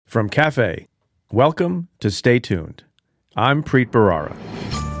From Cafe, welcome to Stay Tuned. I'm Preet Bharara.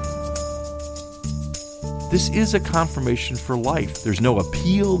 This is a confirmation for life. There's no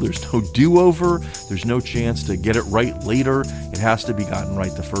appeal, there's no do-over, there's no chance to get it right later. It has to be gotten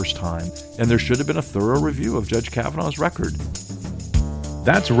right the first time. And there should have been a thorough review of Judge Kavanaugh's record.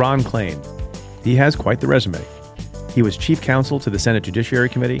 That's Ron Klain. He has quite the resume. He was chief counsel to the Senate Judiciary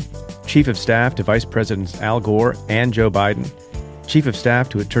Committee, chief of staff to Vice Presidents Al Gore and Joe Biden, chief of staff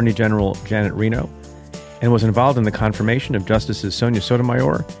to Attorney General Janet Reno, and was involved in the confirmation of Justices Sonia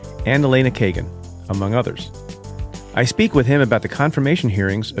Sotomayor and Elena Kagan, among others. I speak with him about the confirmation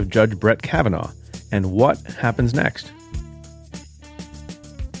hearings of Judge Brett Kavanaugh and what happens next.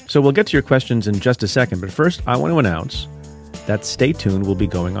 So we'll get to your questions in just a second, but first I want to announce that Stay Tuned will be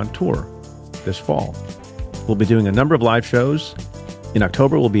going on tour this fall. We'll be doing a number of live shows. In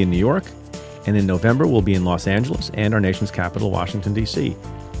October, we'll be in New York, and in November, we'll be in Los Angeles and our nation's capital, Washington, D.C.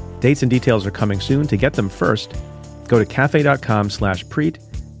 Dates and details are coming soon. To get them first, go to cafe.com/Preet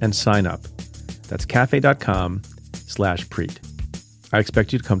and sign up. That's cafe.com/Preet. I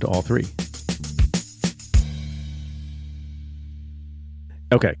expect you to come to all three.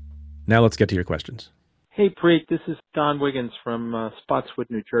 Okay, now let's get to your questions. Hey, Preet, this is Don Wiggins from Spotswood,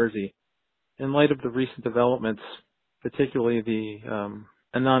 New Jersey. In light of the recent developments, particularly the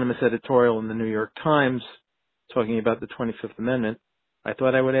anonymous editorial in the New York Times talking about the 25th Amendment, I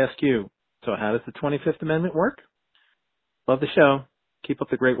thought I would ask you, so how does the 25th Amendment work? Love the show. Keep up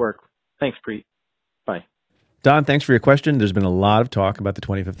the great work. Thanks, Preet. Bye. Don, thanks for your question. There's been a lot of talk about the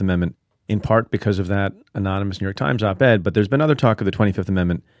 25th Amendment, in part because of that anonymous New York Times op-ed, but there's been other talk of the 25th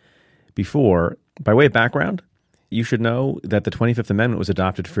Amendment before. By way of background, you should know that the 25th Amendment was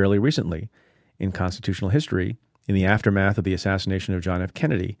adopted fairly recently in constitutional history in the aftermath of the assassination of John F.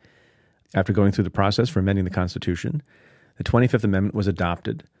 Kennedy. After going through the process for amending the Constitution, the 25th Amendment was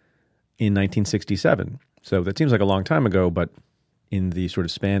adopted in 1967. So that seems like a long time ago, but in the sort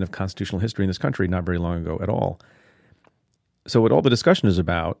of span of constitutional history in this country, not very long ago at all. So what all the discussion is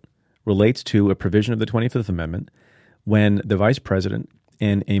about relates to a provision of the 25th Amendment when the vice president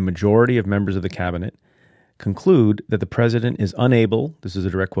and a majority of members of the cabinet conclude that the president is unable, this is a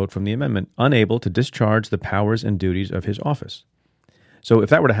direct quote from the amendment, unable to discharge the powers and duties of his office. So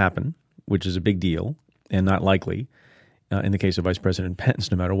if that were to happen, which is a big deal and not likely in the case of Vice President Pence,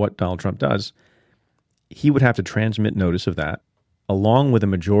 no matter what Donald Trump does, he would have to transmit notice of that, along with a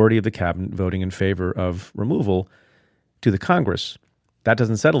majority of the cabinet voting in favor of removal, to the Congress. That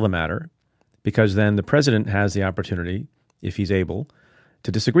doesn't settle the matter, because then the president has the opportunity, if he's able,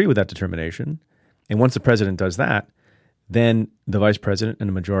 to disagree with that determination. And once the president does that, then the vice president and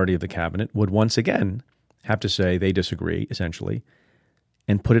a majority of the cabinet would once again have to say they disagree, essentially,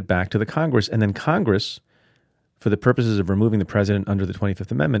 and put it back to the Congress. And then Congress, for the purposes of removing the president under the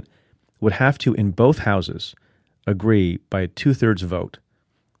 25th Amendment, would have to, in both houses, agree by a 2/3 vote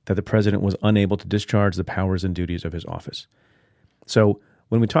that the president was unable to discharge the powers and duties of his office. So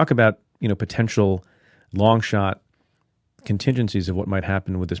when we talk about, potential long-shot contingencies of what might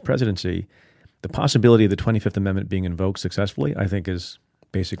happen with this presidency, the possibility of the 25th Amendment being invoked successfully, I think, is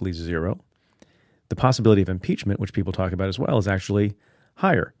basically zero. The possibility of impeachment, which people talk about as well, is actually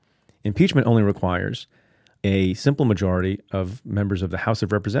higher. Impeachment only requires a simple majority of members of the House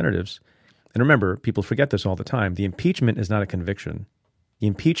of Representatives. And remember, people forget this all the time. The impeachment is not a conviction. The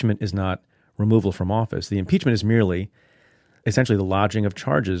impeachment is not removal from office. The impeachment is merely, essentially, the lodging of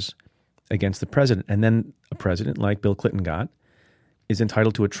charges against the president. And then a president, like Bill Clinton got, is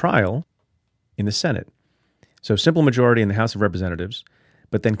entitled to a trial in the Senate. So simple majority in the House of Representatives,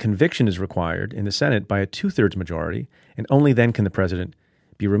 but then conviction is required in the Senate by a 2/3 majority, and only then can the president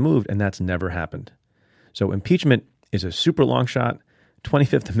be removed, and that's never happened. So impeachment is a super long shot.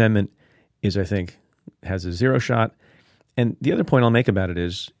 25th Amendment is, I think, has a zero shot. And the other point I'll make about it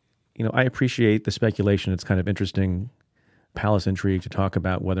is, I appreciate the speculation. It's kind of interesting palace intrigue to talk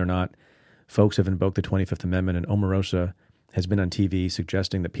about whether or not folks have invoked the 25th Amendment, and Omarosa has been on TV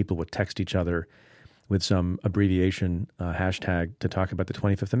suggesting that people would text each other with some abbreviation hashtag to talk about the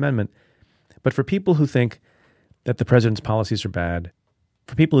 25th Amendment. But for people who think that the president's policies are bad,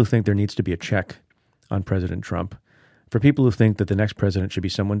 for people who think there needs to be a check on President Trump, for people who think that the next president should be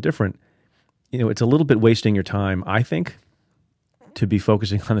someone different, it's a little bit wasting your time, I think, to be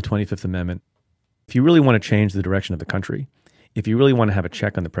focusing on the 25th Amendment. If you really want to change the direction of the country, if you really want to have a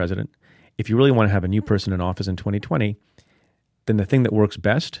check on the president, if you really want to have a new person in office in 2020, then the thing that works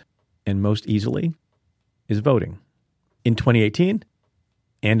best and most easily is voting in 2018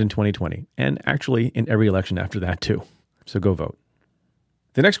 and in 2020, and actually in every election after that too. So go vote.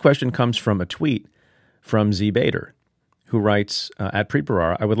 The next question comes from a tweet from Z. Bader, who writes, at Preet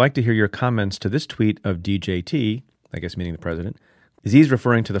Bharara, I would like to hear your comments to this tweet of DJT, I guess meaning the president. He's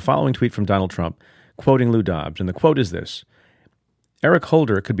referring to the following tweet from Donald Trump, quoting Lou Dobbs. And the quote is this: Eric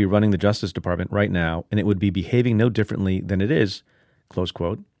Holder could be running the Justice Department right now, and it would be behaving no differently than it is, close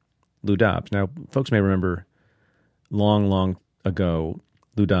quote, Lou Dobbs. Now, folks may remember long ago,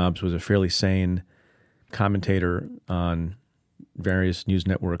 Lou Dobbs was a fairly sane commentator on various news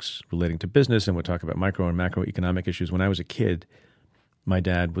networks relating to business and would talk about micro and macroeconomic issues. When I was a kid, my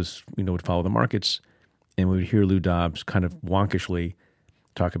dad would follow the markets, and we would hear Lou Dobbs kind of wonkishly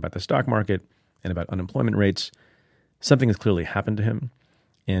talk about the stock market and about unemployment rates. Something has clearly happened to him,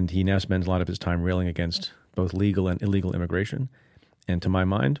 and he now spends a lot of his time railing against both legal and illegal immigration. And to my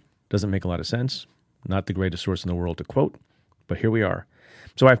mind, doesn't make a lot of sense. Not the greatest source in the world to quote, but here we are.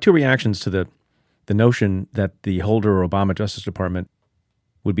 So I have two reactions to the notion that the Holder or Obama Justice Department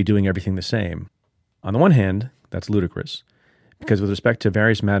would be doing everything the same. On the one hand, that's ludicrous, because with respect to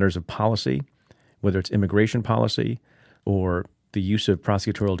various matters of policy, whether it's immigration policy or the use of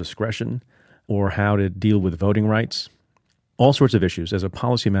prosecutorial discretion or how to deal with voting rights, all sorts of issues, as a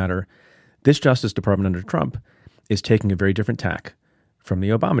policy matter, this Justice Department under Trump is taking a very different tack from the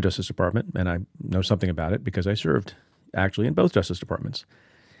Obama Justice Department, and I know something about it because I served actually in both Justice Departments.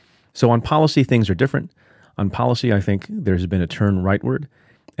 So on policy, things are different. On policy, I think there's been a turn rightward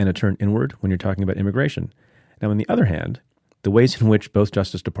and a turn inward when you're talking about immigration. Now, on the other hand, the ways in which both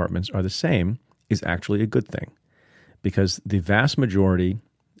Justice Departments are the same is actually a good thing, because the vast majority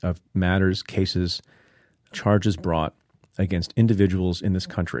of matters, cases, charges brought against individuals in this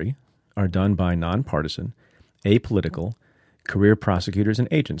country are done by nonpartisan, apolitical, career prosecutors and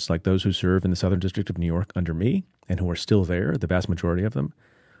agents like those who serve in the Southern District of New York under me and who are still there, the vast majority of them,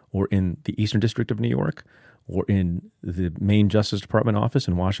 or in the Eastern District of New York, or in the main Justice Department office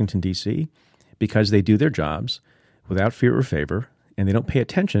in Washington, D.C., because they do their jobs without fear or favor, and they don't pay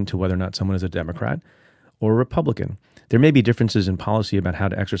attention to whether or not someone is a Democrat or a Republican. There may be differences in policy about how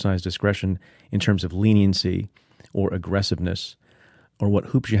to exercise discretion in terms of leniency or aggressiveness or what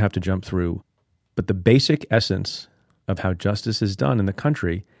hoops you have to jump through, but the basic essence of how justice is done in the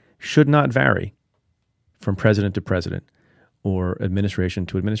country should not vary from president to president or administration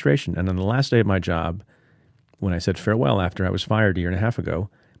to administration. And on the last day of my job, when I said farewell after I was fired a year and a half ago,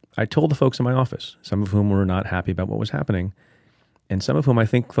 I told the folks in my office, some of whom were not happy about what was happening, and some of whom I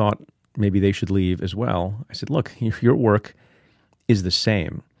think thought maybe they should leave as well. I said, look, your work is the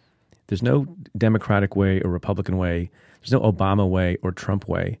same. There's no Democratic way or Republican way. There's no Obama way or Trump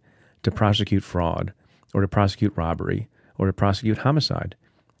way to prosecute fraud or to prosecute robbery or to prosecute homicide.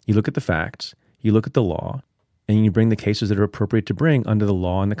 You look at the facts, you look at the law, and you bring the cases that are appropriate to bring under the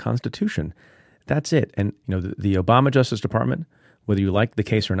law and the Constitution. That's it. And the Obama Justice Department, whether you like the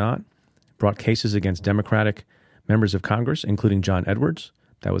case or not, brought cases against Democratic members of Congress, including John Edwards.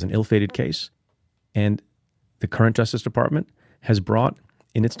 That was an ill-fated case. And the current Justice Department has brought,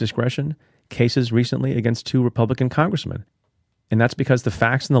 in its discretion, cases recently against 2 Republican congressmen. And that's because the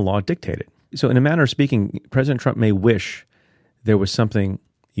facts and the law dictate it. So in a manner of speaking, President Trump may wish there was something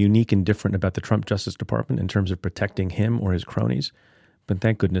unique and different about the Trump Justice Department in terms of protecting him or his cronies, but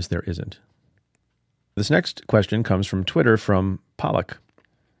thank goodness there isn't. This next question comes from Twitter from Pollock,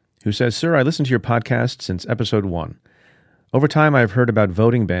 who says, Sir, I listened to your podcast since episode 1. Over time, I've heard about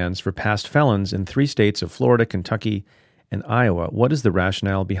voting bans for past felons in 3 states of Florida, Kentucky, and Iowa. What is the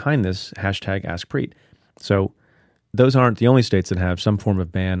rationale behind this? #AskPreet. So those aren't the only states that have some form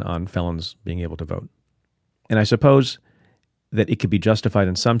of ban on felons being able to vote. And I suppose that it could be justified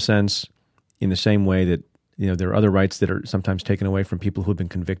in some sense in the same way that, there are other rights that are sometimes taken away from people who have been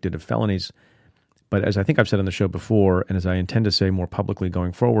convicted of felonies. But as I think I've said on the show before, and as I intend to say more publicly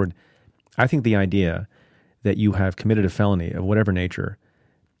going forward, I think the idea that you have committed a felony of whatever nature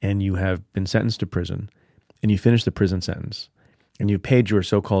and you have been sentenced to prison and you finish the prison sentence and you've paid your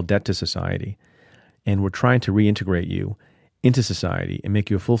so-called debt to society and we're trying to reintegrate you into society and make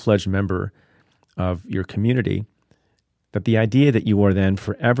you a full-fledged member of your community, that the idea that you are then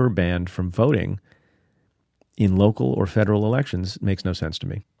forever banned from voting in local or federal elections makes no sense to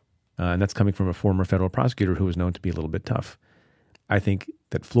me. And that's coming from a former federal prosecutor who was known to be a little bit tough. I think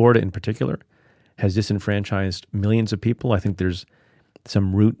that Florida in particular has disenfranchised millions of people. I think there's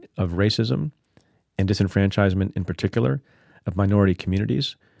some root of racism and disenfranchisement in particular of minority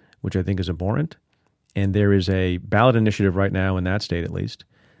communities, which I think is abhorrent. And there is a ballot initiative right now in that state, at least,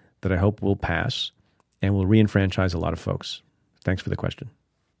 that I hope will pass and will reenfranchise a lot of folks. Thanks for the question.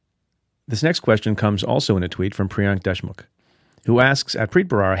 This next question comes also in a tweet from Priyank Deshmukh, who asks at Preet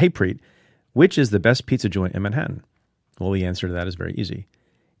Bharara, Hey Preet, which is the best pizza joint in Manhattan? Well, the answer to that is very easy.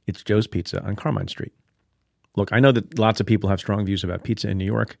 It's Joe's Pizza on Carmine Street. Look, I know that lots of people have strong views about pizza in New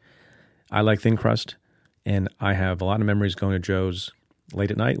York. I like thin crust, and I have a lot of memories going to Joe's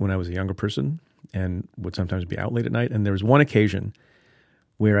late at night when I was a younger person and would sometimes be out late at night. And there was one occasion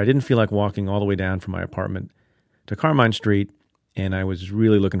where I didn't feel like walking all the way down from my apartment to Carmine Street, and I was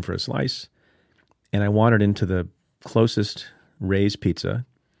really looking for a slice. And I wandered into the closest Ray's Pizza,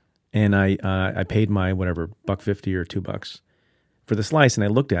 and I paid my whatever $1.50 or $2 for the slice, and I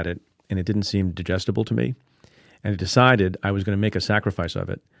looked at it, and it didn't seem digestible to me. And I decided I was going to make a sacrifice of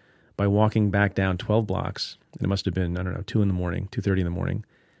it by walking back down 12 blocks, and it must have been, 2 in the morning, 2:30 in the morning,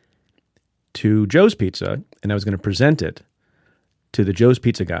 to Joe's Pizza, and I was going to present it to the Joe's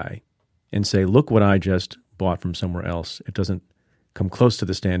Pizza guy and say, look what I just bought from somewhere else. It doesn't come close to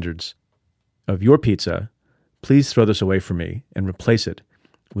the standards of your pizza. Please throw this away from me and replace it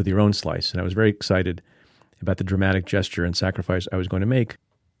with your own slice. And I was very excited about the dramatic gesture and sacrifice I was going to make.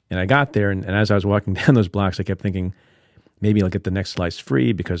 And I got there, and as I was walking down those blocks, I kept thinking, maybe I'll get the next slice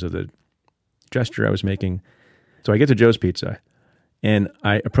free because of the gesture I was making. So I get to Joe's Pizza, and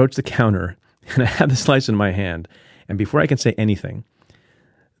I approach the counter, and I have the slice in my hand. And before I can say anything,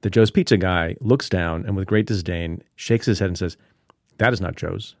 the Joe's Pizza guy looks down and with great disdain shakes his head and says, that is not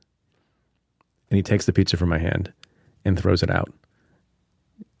Joe's. And he takes the pizza from my hand and throws it out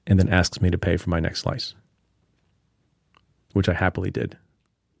and then asks me to pay for my next slice, which I happily did.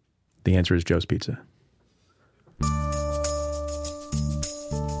 The answer is Joe's Pizza.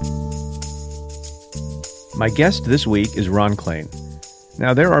 My guest this week is Ron Klain.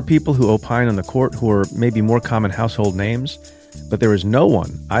 Now, there are people who opine on the court who are maybe more common household names, but there is no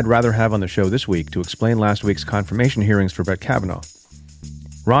one I'd rather have on the show this week to explain last week's confirmation hearings for Brett Kavanaugh.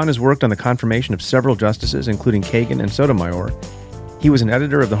 Ron has worked on the confirmation of several justices, including Kagan and Sotomayor. He was an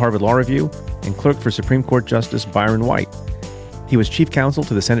editor of the Harvard Law Review and clerked for Supreme Court Justice Byron White. He was chief counsel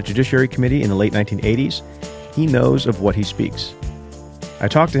to the Senate Judiciary Committee in the late 1980s. He knows of what he speaks. I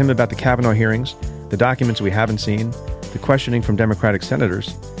talked to him about the Kavanaugh hearings, the documents we haven't seen, the questioning from Democratic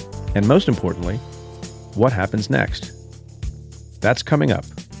senators, and most importantly, what happens next. That's coming up.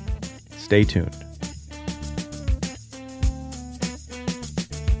 Stay tuned.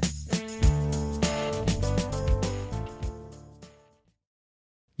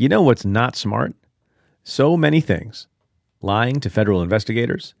 You know what's not smart? So many things. Lying to federal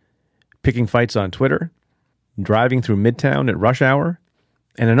investigators, picking fights on Twitter, driving through Midtown at rush hour,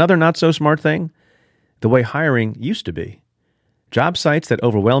 and another not so smart thing, the way hiring used to be. Job sites that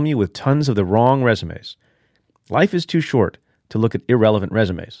overwhelm you with tons of the wrong resumes. Life is too short to look at irrelevant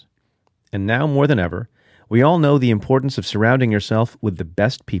resumes. And now more than ever, we all know the importance of surrounding yourself with the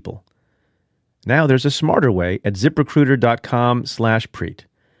best people. Now there's a smarter way at ZipRecruiter.com/Preet.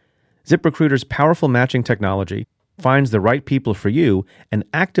 ZipRecruiter's powerful matching technology finds the right people for you and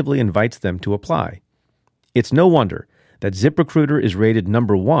actively invites them to apply. It's no wonder that ZipRecruiter is rated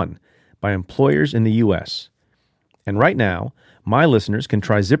 #1 by employers in the U.S. And right now, my listeners can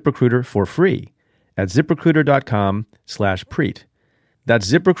try ZipRecruiter for free at ZipRecruiter.com/Preet.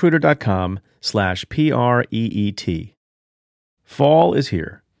 That's ZipRecruiter.com/PREET. Fall is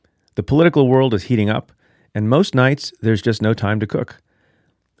here. The political world is heating up, and most nights there's just no time to cook.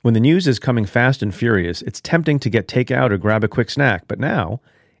 When the news is coming fast and furious, it's tempting to get takeout or grab a quick snack. But now,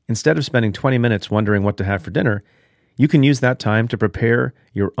 instead of spending 20 minutes wondering what to have for dinner, you can use that time to prepare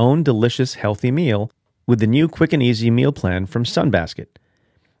your own delicious, healthy meal with the new Quick and Easy meal plan from Sunbasket.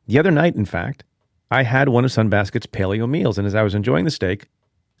 The other night, in fact, I had one of Sunbasket's paleo meals, and as I was enjoying the steak,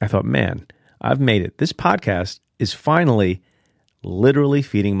 I thought, man, I've made it. This podcast is finally literally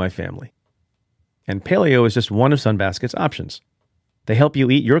feeding my family. And paleo is just one of Sunbasket's options. They help you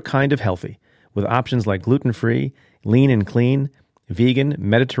eat your kind of healthy, with options like gluten-free, lean and clean, vegan,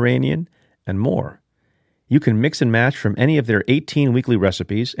 Mediterranean, and more. You can mix and match from any of their 18 weekly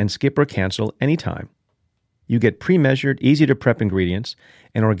recipes and skip or cancel anytime. You get pre-measured, easy-to-prep ingredients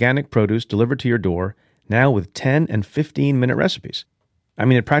and organic produce delivered to your door, now with 10 and 15-minute recipes. I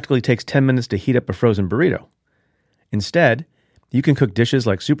mean, it practically takes 10 minutes to heat up a frozen burrito. Instead, you can cook dishes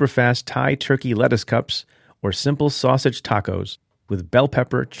like super-fast Thai turkey lettuce cups or simple sausage tacos with bell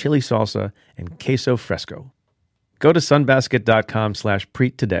pepper, chili salsa, and queso fresco. Go to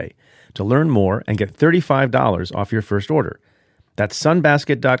sunbasket.com/Preet today to learn more and get $35 off your first order. That's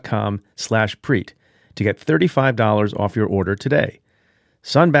sunbasket.com/Preet to get $35 off your order today.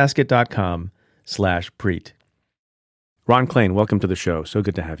 sunbasket.com/Preet. Ron Klain, welcome to the show. So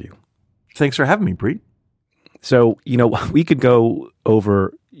good to have you. Thanks for having me, Preet. So, we could go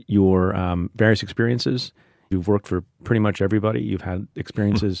over your various experiences. You've worked for pretty much everybody. You've had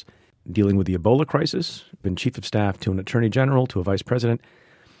experiences dealing with the Ebola crisis, been chief of staff to an attorney general, to a vice president.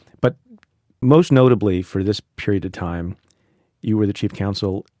 But Most notably for this period of time, you were the chief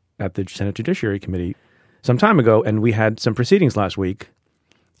counsel at the Senate Judiciary Committee some time ago, and we had some proceedings last week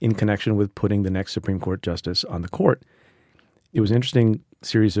in connection with putting the next Supreme Court justice on the court. It was an interesting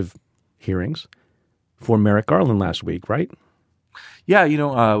series of hearings for Merrick Garland last week, right? Yeah,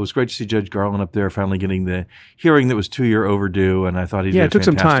 it was great to see Judge Garland up there finally getting the hearing that was 2-year overdue, and I thought he did a it took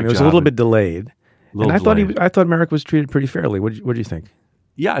some time. It was a little bit delayed. I thought Merrick was treated pretty fairly. What do you think?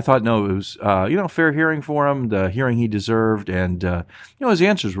 Yeah, I thought, no, it was, fair hearing for him, the hearing he deserved, and, his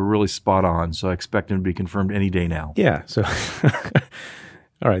answers were really spot on, so I expect him to be confirmed any day now. Yeah, so,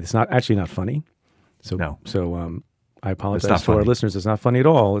 all right, it's not funny. So, no. So I apologize to our listeners. It's not funny at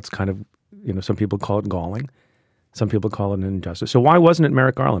all. It's kind of, some people call it galling. Some people call it an injustice. So why wasn't it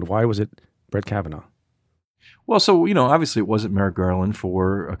Merrick Garland? Why was it Brett Kavanaugh? Well, so, obviously it wasn't Merrick Garland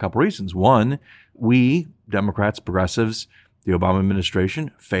for a couple reasons. One, we, Democrats, progressives, the Obama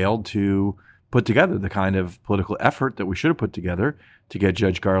administration failed to put together the kind of political effort that we should have put together to get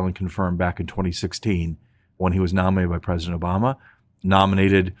Judge Garland confirmed back in 2016 when he was nominated by President Obama,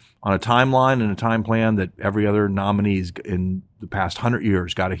 nominated on a timeline and a time plan that every other nominee in the past 100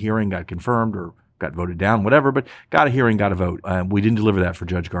 years got a hearing, got confirmed, or got voted down, whatever, but got a hearing, got a vote. We didn't deliver that for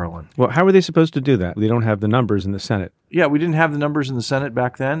Judge Garland. Well, how were they supposed to do that? They don't have the numbers in the Senate. Yeah, we didn't have the numbers in the Senate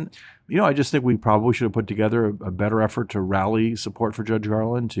back then. I just think we probably should have put together a better effort to rally support for Judge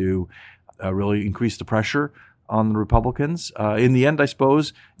Garland, to really increase the pressure on the Republicans. In the end, I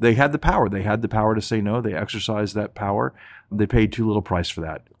suppose, they had the power. They had the power to say no. They exercised that power. They paid too little price for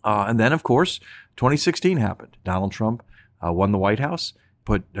that. And then, of course, 2016 happened. Donald Trump won the White House,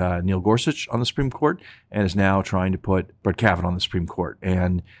 put Neil Gorsuch on the Supreme Court, and is now trying to put Brett Kavanaugh on the Supreme Court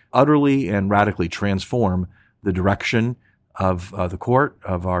and utterly and radically transform the direction of the court,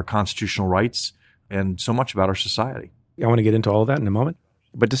 of our constitutional rights, and so much about our society. I want to get into all of that in a moment.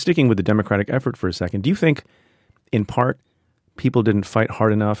 But just sticking with the Democratic effort for a second, do you think, in part, people didn't fight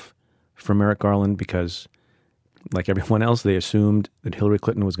hard enough for Merrick Garland because, like everyone else, they assumed that Hillary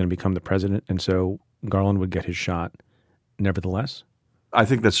Clinton was going to become the president, and so Garland would get his shot nevertheless? I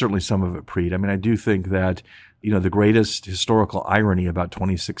think that's certainly some of it, Preet. I mean, I do think that, the greatest historical irony about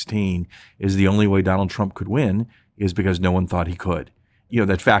 2016 is the only way Donald Trump could win is because no one thought he could.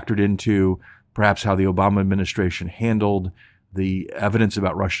 That factored into perhaps how the Obama administration handled the evidence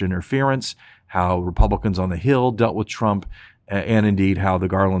about Russian interference, how Republicans on the Hill dealt with Trump, and indeed how the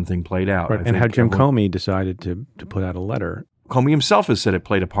Garland thing played out. Right, and how Jim Comey decided to put out a letter. Comey himself has said it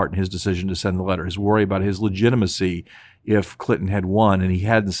played a part in his decision to send the letter, his worry about his legitimacy if Clinton had won and he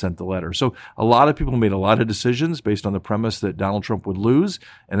hadn't sent the letter. So a lot of people made a lot of decisions based on the premise that Donald Trump would lose,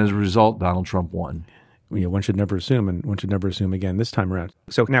 and as a result, Donald Trump won. One should never assume, and one should never assume again this time around.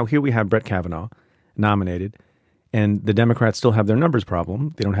 So now here we have Brett Kavanaugh nominated, and the Democrats still have their numbers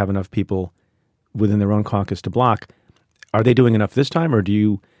problem. They don't have enough people within their own caucus to block. Are they doing enough this time, or do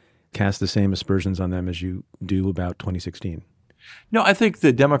you cast the same aspersions on them as you do about 2016? No, I think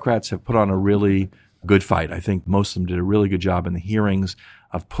the Democrats have put on a really good fight. I think most of them did a really good job in the hearings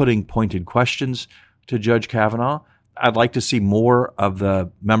of putting pointed questions to Judge Kavanaugh. I'd like to see more of the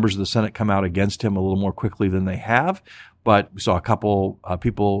members of the Senate come out against him a little more quickly than they have. But we saw a couple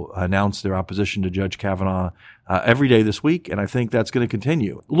people announce their opposition to Judge Kavanaugh every day this week, and I think that's going to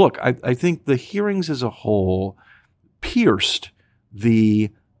continue. Look, I think the hearings as a whole pierced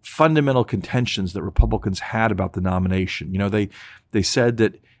the fundamental contentions that Republicans had about the nomination. They said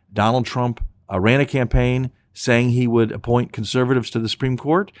that Donald Trump ran a campaign saying he would appoint conservatives to the Supreme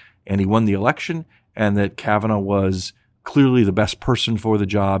Court, and he won the election, and that Kavanaugh was clearly the best person for the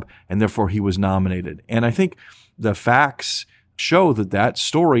job, and therefore he was nominated. And I think the facts show that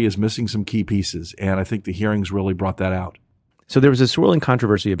story is missing some key pieces, and I think the hearings really brought that out. So there was a swirling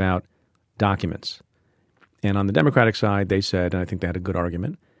controversy about documents. And on the Democratic side, they said, and I think they had a good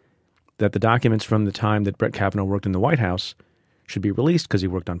argument, that the documents from the time that Brett Kavanaugh worked in the White House should be released because he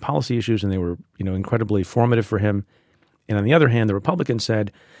worked on policy issues and they were, incredibly formative for him. And on the other hand, the Republicans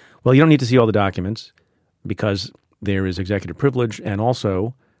said, well, you don't need to see all the documents because there is executive privilege, and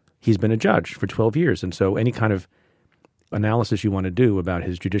also he's been a judge for 12 years. And so any kind of analysis you want to do about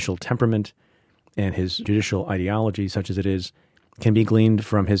his judicial temperament and his judicial ideology, such as it is, can be gleaned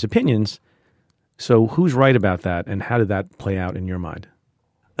from his opinions. So who's right about that, and how did that play out in your mind?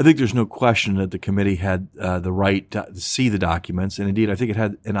 I think there's no question that the committee had the right to see the documents, and indeed I think it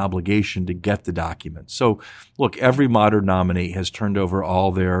had an obligation to get the documents. So look, every modern nominee has turned over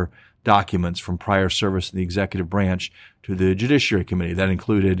all their documents from prior service in the executive branch to the Judiciary Committee. That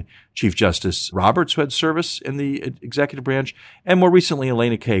included Chief Justice Roberts, who had service in the executive branch, and more recently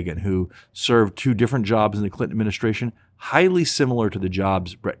Elena Kagan, who served 2 different jobs in the Clinton administration, highly similar to the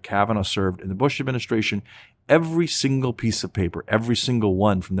jobs Brett Kavanaugh served in the Bush administration. Every single piece of paper, every single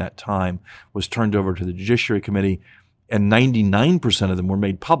one from that time was turned over to the Judiciary Committee, and 99% of them were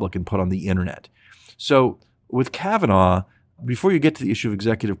made public and put on the internet. So with Kavanaugh, before you get to the issue of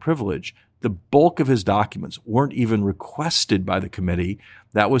executive privilege, the bulk of his documents weren't even requested by the committee.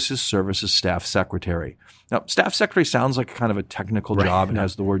 That was his service as staff secretary. Now, staff secretary sounds like kind of a technical job and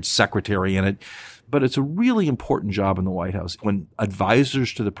has the word secretary in it, but it's a really important job in the White House. When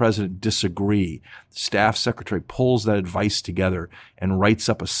advisors to the president disagree, the staff secretary pulls that advice together and writes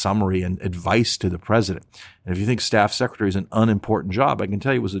up a summary and advice to the president. And if you think staff secretary is an unimportant job, I can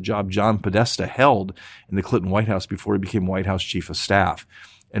tell you it was a job John Podesta held in the Clinton White House before he became White House chief of staff.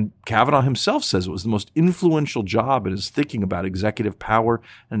 And Kavanaugh himself says it was the most influential job in his thinking about executive power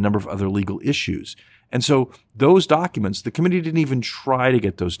and a number of other legal issues. And so those documents, the committee didn't even try to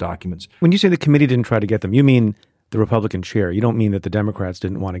get those documents. When you say the committee didn't try to get them, you mean the Republican chair. You don't mean that the Democrats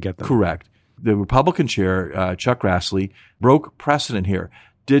didn't want to get them. Correct. The Republican chair, Chuck Grassley, broke precedent here.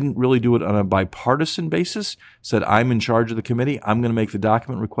 Didn't really do it on a bipartisan basis, said, I'm in charge of the committee. I'm going to make the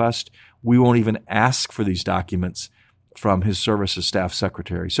document request. We won't even ask for these documents from his service as staff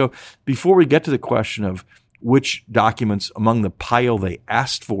secretary. So before we get to the question of which documents among the pile they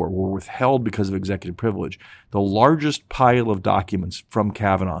asked for were withheld because of executive privilege, the largest pile of documents from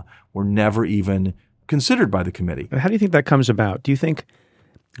Kavanaugh were never even considered by the committee. How do you think that comes about? Do you think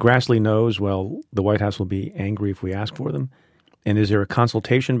Grassley knows, well, the White House will be angry if we ask for them? And is there a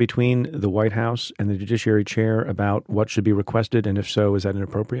consultation between the White House and the Judiciary Chair about what should be requested? And if so, is that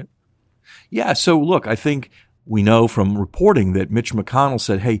inappropriate? Yeah. So look, I think we know from reporting that Mitch McConnell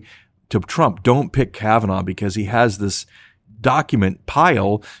said, hey, to Trump, don't pick Kavanaugh because he has this document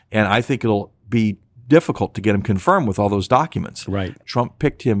pile, and I think it'll be difficult to get him confirmed with all those documents. Right. Trump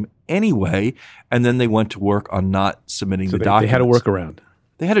picked him anyway, and then they went to work on not submitting the documents. They had a workaround.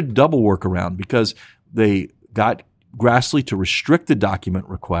 They had a double workaround because they got Grassley to restrict the document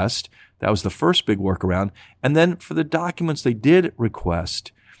request. That was the first big workaround. And then for the documents they did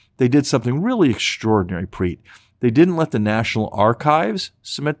request, they did something really extraordinary, Preet. They didn't let the National Archives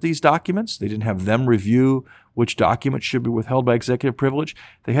submit these documents. They didn't have them review which documents should be withheld by executive privilege.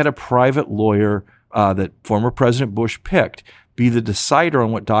 They had a private lawyer that former President Bush picked be the decider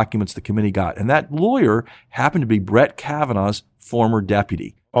on what documents the committee got. And that lawyer happened to be Brett Kavanaugh's former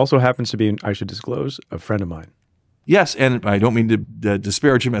deputy. Also happens to be, I should disclose, a friend of mine. Yes, and I don't mean to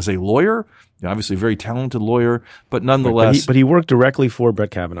disparage him as a lawyer, obviously a very talented lawyer, but nonetheless. But he worked directly for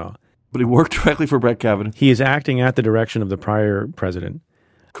Brett Kavanaugh. He is acting at the direction of the prior president.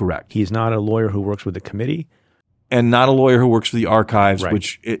 Correct. He's not a lawyer who works with the committee. And not a lawyer who works for the archives, right.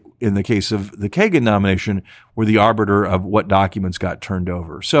 Which in the case of the Kagan nomination were the arbiter of what documents got turned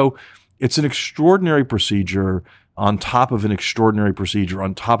over. So it's an extraordinary procedure on top of an extraordinary procedure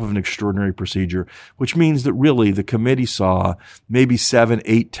on top of an extraordinary procedure, which means that really the committee saw maybe 7,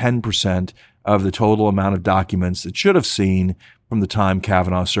 8, 10% of the total amount of documents it should have seen from the time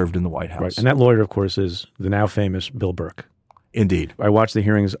Kavanaugh served in the White House. Right. And that lawyer, of course, is the now famous Bill Burke. Indeed. I watched the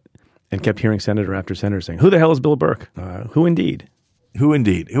hearings and kept hearing senator after senator saying, who the hell is Bill Burke? Who indeed? Who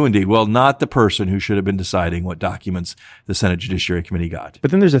indeed? Who indeed? Well, not the person who should have been deciding what documents the Senate Judiciary Committee got.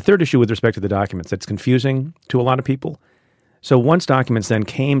 But then there's a third issue with respect to the documents that's confusing to a lot of people. So once documents then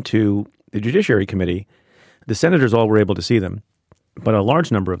came to the Judiciary Committee, the senators all were able to see them, but a large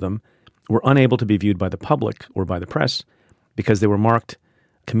number of them were unable to be viewed by the public or by the press because they were marked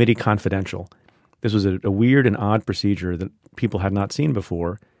committee confidential. This was a weird and odd procedure that people had not seen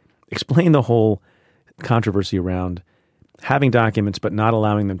before. Explain the whole controversy around having documents but not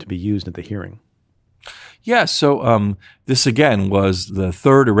allowing them to be used at the hearing. Yeah, so this again was the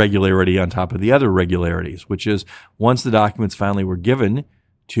third irregularity on top of the other irregularities, which is once the documents finally were given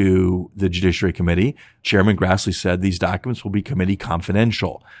to the Judiciary Committee, Chairman Grassley said these documents will be committee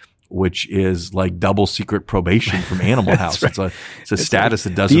confidential, which is like double secret probation from Animal House. Right. It's a status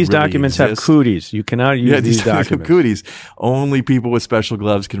that doesn't These really documents exist. have cooties. You cannot use these documents. Have cooties. Only people with special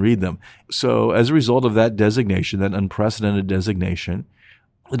gloves can read them. So as a result of that designation, that unprecedented designation,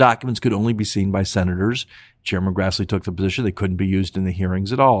 the documents could only be seen by senators. Chairman Grassley took the position they couldn't be used in the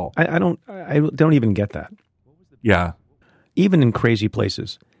hearings at all. I don't even get that. Yeah. Even in crazy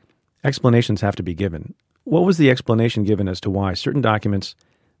places, explanations have to be given. What was the explanation given as to why certain documents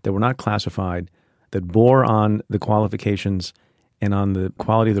that were not classified, that bore on the qualifications and on the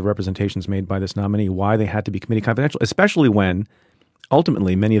quality of the representations made by this nominee, why they had to be committee confidential, especially when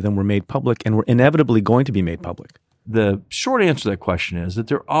ultimately, many of them were made public and were inevitably going to be made public. The short answer to that question is that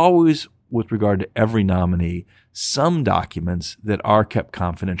there are always, with regard to every nominee, some documents that are kept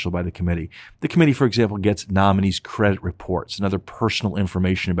confidential by the committee. The committee, for example, gets nominees' credit reports and other personal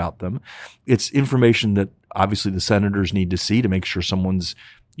information about them. It's information that obviously the senators need to see to make sure someone's,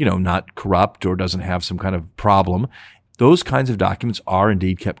 not corrupt or doesn't have some kind of problem. Those kinds of documents are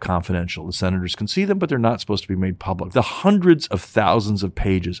indeed kept confidential. The senators can see them, but they're not supposed to be made public. The hundreds of thousands of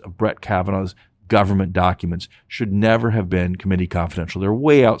pages of Brett Kavanaugh's government documents should never have been committee confidential. They're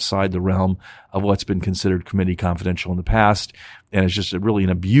way outside the realm of what's been considered committee confidential in the past. And it's just really an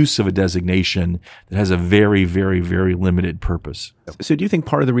abuse of a designation that has a very, very, very limited purpose. So do you think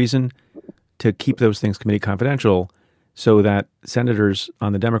part of the reason to keep those things committee confidential so that senators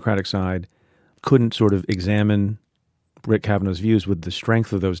on the Democratic side couldn't sort of examine Brett Kavanaugh's views with the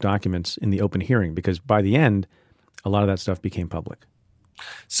strength of those documents in the open hearing? Because by the end, a lot of that stuff became public.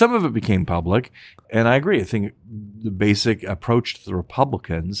 Some of it became public, and I agree. I think the basic approach to the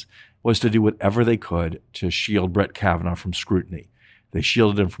Republicans was to do whatever they could to shield Brett Kavanaugh from scrutiny. They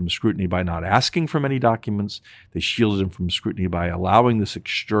shielded him from scrutiny by not asking for many documents. They shielded him from scrutiny by allowing this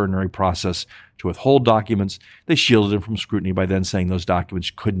extraordinary process to withhold documents. They shielded him from scrutiny by then saying those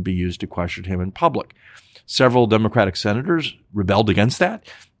documents couldn't be used to question him in public. Several Democratic senators rebelled against that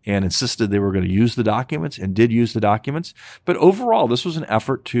and insisted they were going to use the documents and did use the documents. But overall, this was an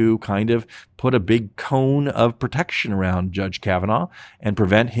effort to kind of put a big cone of protection around Judge Kavanaugh and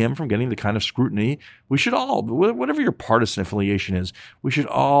prevent him from getting the kind of scrutiny we should all, whatever your partisan affiliation is, we should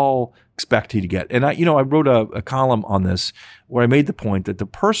all expect he to get. And I wrote a column on this where I made the point that the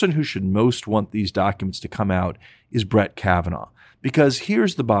person who should most want these documents to come out is Brett Kavanaugh. Because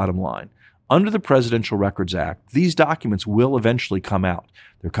here's the bottom line. Under the Presidential Records Act, these documents will eventually come out.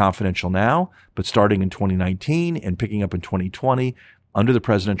 They're confidential now, but starting in 2019 and picking up in 2020, under the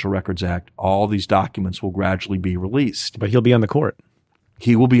Presidential Records Act, all these documents will gradually be released. But he'll be on the court.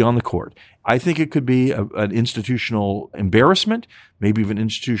 He will be on the court. I think it could be an institutional embarrassment, maybe even an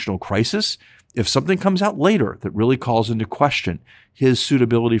institutional crisis, if something comes out later that really calls into question his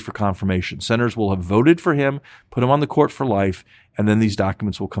suitability for confirmation. Senators will have voted for him, put him on the court for life, and then these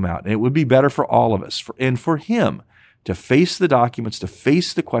documents will come out. And it would be better for all of us and for him to face the documents, to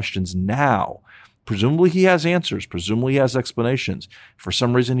face the questions now. Presumably he has answers. Presumably he has explanations. If for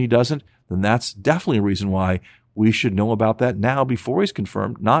some reason he doesn't, then that's definitely a reason why we should know about that now before he's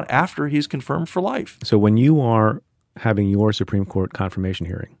confirmed, not after he's confirmed for life. So when you are having your Supreme Court confirmation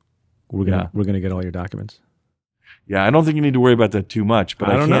hearing, we're going to get all your documents. Yeah, I don't think you need to worry about that too much, but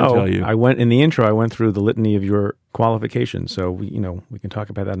I can tell you. I went through the litany of your qualifications, so we can talk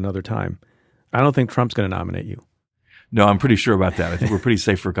about that another time. I don't think Trump's going to nominate you. No, I'm pretty sure about that. I think we're pretty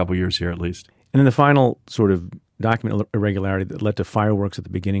safe for a couple of years here at least. And then the final sort of document irregularity that led to fireworks at the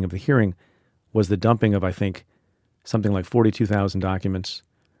beginning of the hearing was the dumping of, I think, something like 42,000 documents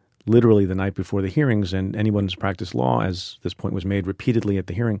literally the night before the hearings. And anyone who's practiced law, as this point was made repeatedly at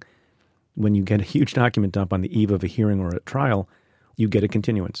the hearing, when you get a huge document dump on the eve of a hearing or a trial, you get a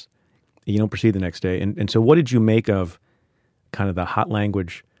continuance. You don't proceed the next day. And so what did you make of kind of the hot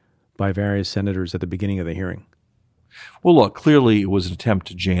language by various senators at the beginning of the hearing? Well, look, clearly it was an attempt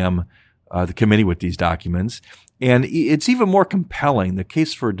to jam the committee with these documents. And it's even more compelling. The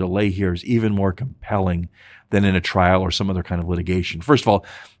case for a delay here is even more compelling than in a trial or some other kind of litigation. First of all,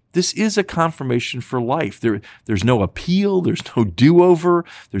 this is a confirmation for life. There's no appeal. There's no do-over.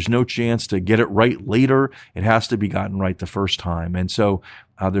 There's no chance to get it right later. It has to be gotten right the first time. And so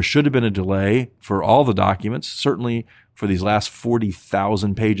there should have been a delay for all the documents, certainly for these last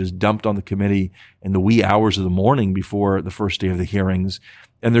 40,000 pages dumped on the committee in the wee hours of the morning before the first day of the hearings.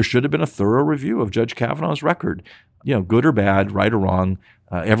 And there should have been a thorough review of Judge Kavanaugh's record. Good or bad, right or wrong,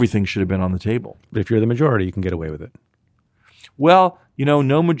 everything should have been on the table. But if you're the majority, you can get away with it. Well,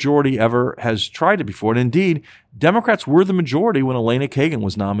 no majority ever has tried it before. And indeed, Democrats were the majority when Elena Kagan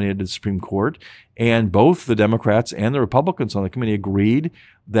was nominated to the Supreme Court. And both the Democrats and the Republicans on the committee agreed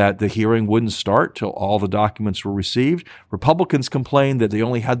that the hearing wouldn't start till all the documents were received. Republicans complained that they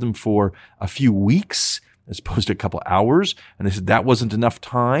only had them for a few weeks as opposed to a couple hours. And they said that wasn't enough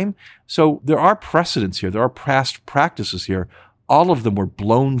time. So there are precedents here. There are past practices here. All of them were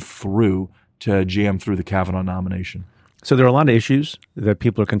blown through to jam through the Kavanaugh nomination. So there are a lot of issues that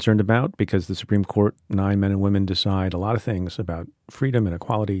people are concerned about because the Supreme Court, 9 men and women, decide a lot of things about freedom and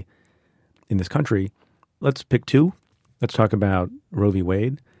equality in this country. Let's pick 2. Let's talk about Roe v.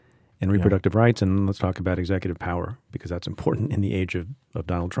 Wade and reproductive rights, and let's talk about executive power because that's important in the age of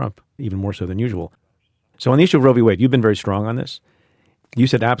Donald Trump, even more so than usual. So on the issue of Roe v. Wade, you've been very strong on this. You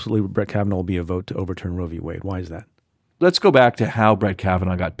said absolutely Brett Kavanaugh will be a vote to overturn Roe v. Wade. Why is that? let's go back to how Brett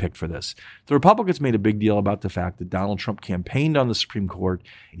Kavanaugh got picked for this. The Republicans made a big deal about the fact that Donald Trump campaigned on the Supreme Court,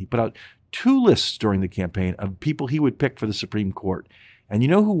 and he put out 2 lists during the campaign of people he would pick for the Supreme Court. And you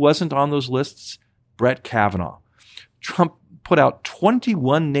know who wasn't on those lists? Brett Kavanaugh. Trump put out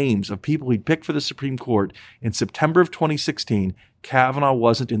 21 names of people he'd picked for the Supreme Court in September of 2016. Kavanaugh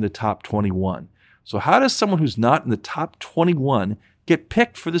wasn't in the top 21. So how does someone who's not in the top 21 get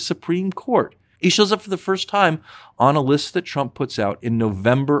picked for the Supreme Court? He shows up for the first time on a list that Trump puts out in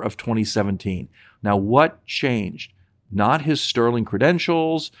November of 2017. Now, what changed? Not his sterling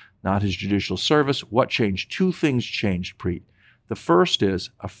credentials, not his judicial service. What changed? 2 things changed, Preet. The first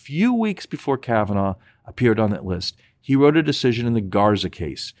is, a few weeks before Kavanaugh appeared on that list, he wrote a decision in the Garza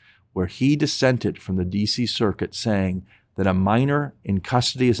case where he dissented from the D.C. Circuit saying that a minor in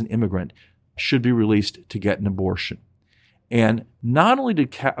custody as an immigrant should be released to get an abortion. And not only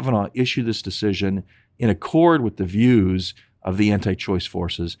did Kavanaugh issue this decision in accord with the views of the anti-choice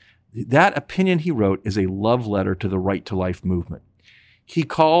forces, that opinion he wrote is a love letter to the right to life movement. He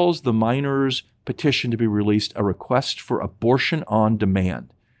calls the minor's petition to be released a request for abortion on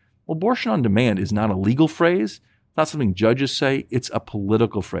demand. Well, abortion on demand is not a legal phrase, not something judges say. It's a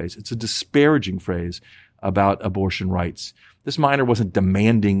political phrase. It's a disparaging phrase about abortion rights. This minor wasn't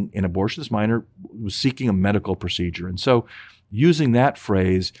demanding an abortion. This minor was seeking a medical procedure. And so using that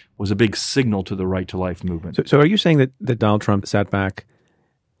phrase was a big signal to the right to life movement. So are you saying that Donald Trump sat back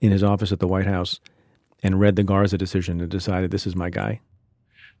in his office at the White House and read the Garza decision and decided this is my guy?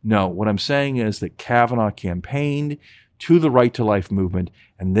 No, what I'm saying is that Kavanaugh campaigned to the right to life movement,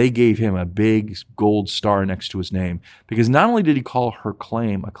 and they gave him a big gold star next to his name because not only did he call her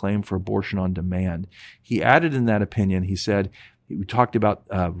claim a claim for abortion on demand, he added in that opinion, he said, we talked about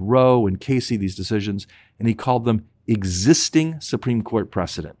Roe and Casey, these decisions, and he called them existing Supreme Court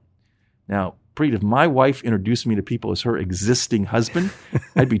precedent. Now, Preet, if my wife introduced me to people as her existing husband,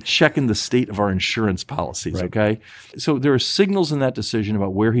 I'd be checking the state of our insurance policies, right. Okay? So there are signals in that decision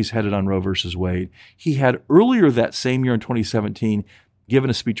about where he's headed on Roe versus Wade. He had earlier that same year in 2017 given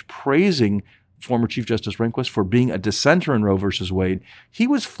a speech praising former Chief Justice Rehnquist for being a dissenter in Roe versus Wade. He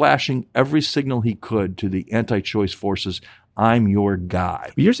was flashing every signal he could to the anti-choice forces, I'm your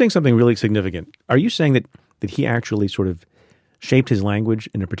guy. You're saying something really significant. Are you saying that he actually sort of shaped his language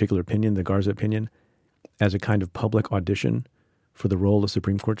in a particular opinion, the Garza opinion, as a kind of public audition for the role of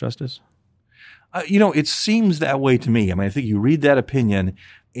Supreme Court justice? It seems that way to me. I mean, I think you read that opinion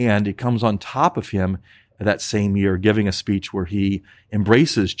and it comes on top of him that same year giving a speech where he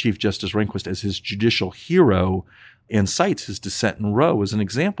embraces Chief Justice Rehnquist as his judicial hero and cites his dissent in Roe as an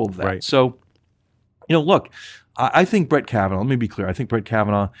example of that. Right. So, look, I think Brett Kavanaugh, let me be clear, I think Brett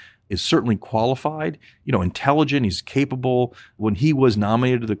Kavanaugh is certainly qualified, intelligent, he's capable. When he was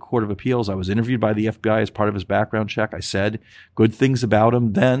nominated to the Court of Appeals, I was interviewed by the FBI as part of his background check. I said good things about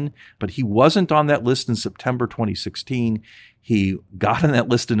him then, but he wasn't on that list in September 2016. He got on that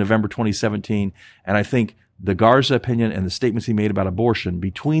list in November 2017. And I think the Garza opinion and the statements he made about abortion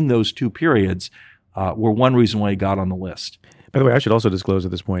between those 2 periods were one reason why he got on the list. By the way, I should also disclose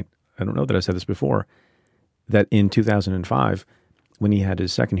at this point, I don't know that I said this before, that in 2005, when he had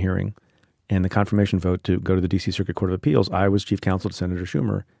his second hearing and the confirmation vote to go to the D.C. Circuit Court of Appeals, I was chief counsel to Senator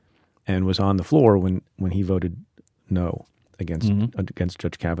Schumer and was on the floor when he voted no against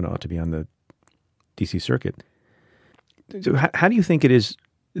Judge Kavanaugh to be on the D.C. Circuit. So how do you think it is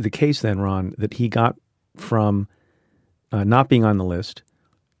the case then, Ron, that he got from not being on the list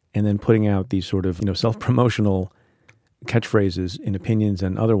and then putting out these sort of self-promotional catchphrases in opinions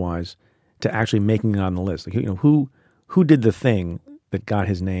and otherwise to actually making it on the list? Like, who did the thing that got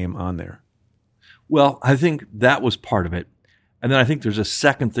his name on there? Well, I think that was part of it. And then I think there's a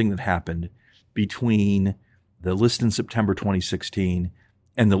second thing that happened between the list in September 2016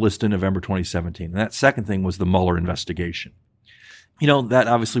 and the list in November 2017. And that second thing was the Mueller investigation. That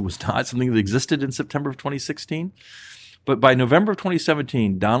obviously was not something that existed in September of 2016. But by November of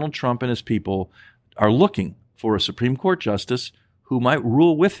 2017, Donald Trump and his people are looking for a Supreme Court justice who might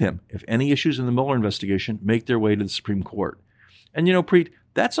rule with him if any issues in the Mueller investigation make their way to the Supreme Court. And Preet,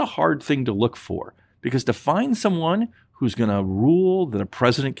 that's a hard thing to look for because to find someone who's going to rule that a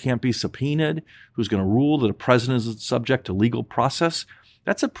president can't be subpoenaed, who's going to rule that a president is subject to legal process,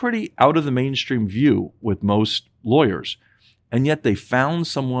 that's a pretty out of the mainstream view with most lawyers. And yet they found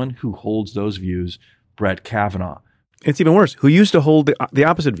someone who holds those views, Brett Kavanaugh. It's even worse, who used to hold the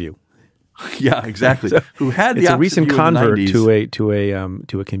opposite view. Yeah, exactly. So who had the it's a opposite recent view convert in the 90s.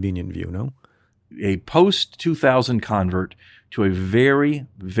 to a convenient view, no? a post-2000 convert to a very,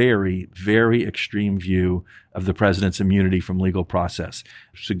 very, very extreme view of the president's immunity from legal process,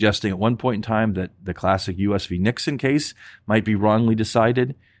 suggesting at one point in time that the classic U.S. v. Nixon case might be wrongly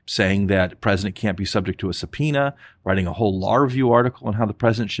decided, saying that the president can't be subject to a subpoena, writing a whole law review article on how the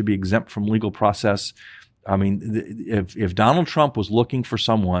president should be exempt from legal process. I mean, if Donald Trump was looking for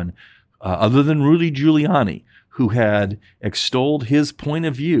someone other than Rudy Giuliani who had extolled his point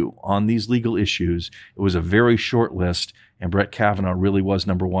of view on these legal issues, it was a very short list, and Brett Kavanaugh really was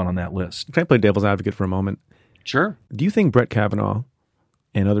number one on that list. Can I play devil's advocate for a moment? Sure. Do you think Brett Kavanaugh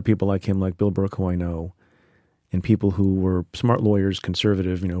and other people like him, like Bill Burke, who I know, and people who were smart lawyers,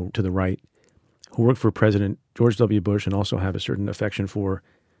 conservative, to the right, who worked for President George W. Bush and also have a certain affection for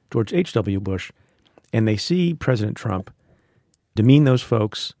George H.W. Bush, and they see President Trump demean those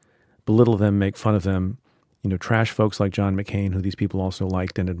folks, belittle them, make fun of them, trash folks like John McCain, who these people also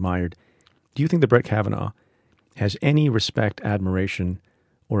liked and admired. Do you think that Brett Kavanaugh has any respect, admiration,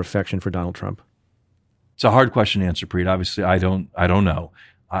 or affection for Donald Trump? It's a hard question to answer, Preet. Obviously, I don't know.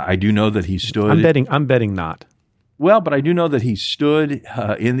 I do know that he stood. I'm betting not. Well, but I do know that he stood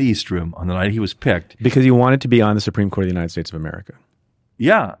in the East Room on the night he was picked because he wanted to be on the Supreme Court of the United States of America.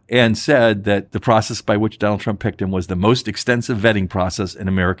 Yeah, and said that the process by which Donald Trump picked him was the most extensive vetting process in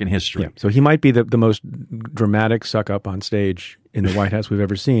American history. Yeah, so he might be the most dramatic suck-up on stage in the White House we've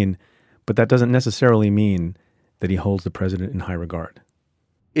ever seen, but that doesn't necessarily mean that he holds the president in high regard.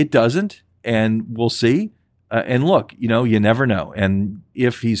 It doesn't, and we'll see. And look, you never know. And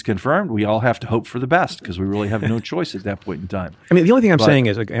if he's confirmed, we all have to hope for the best because we really have no choice at that point in time. I mean, the only thing I'm saying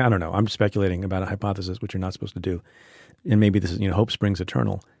is, I don't know, I'm speculating about a hypothesis, which you're not supposed to do. And maybe this is, hope springs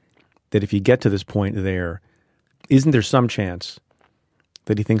eternal, that if you get to this point there, isn't there some chance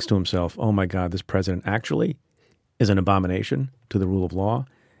that he thinks to himself, oh my God, this president actually is an abomination to the rule of law,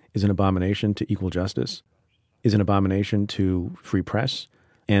 is an abomination to equal justice, is an abomination to free press,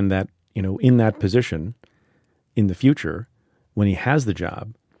 and that, in that position, in the future, when he has the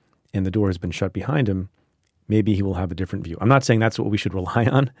job and the door has been shut behind him, maybe he will have a different view. I'm not saying that's what we should rely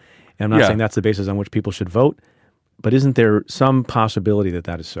on, and I'm not saying that's the basis on which people should vote, but isn't there some possibility that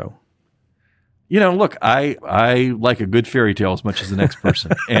that is so? Look, I like a good fairy tale as much as the next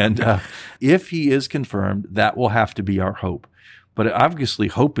person. And if he is confirmed, that will have to be our hope. But obviously,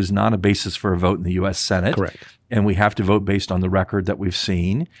 hope is not a basis for a vote in the U.S. Senate. Correct. And we have to vote based on the record that we've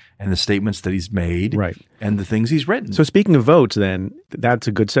seen and the statements that he's made and the things he's written. So speaking of votes, then, that's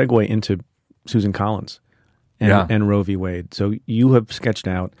a good segue into Susan Collins and Roe v. Wade. So you have sketched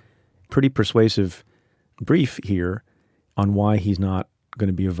out pretty persuasive brief here on why he's not going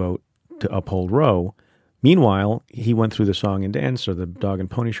to be a vote to uphold Roe. Meanwhile, he went through the song and dance or the dog and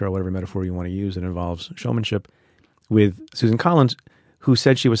pony show, or whatever metaphor you want to use that involves showmanship, with Susan Collins, who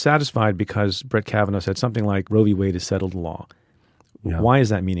said she was satisfied because Brett Kavanaugh said something like Roe v. Wade is settled law. Yeah. Why is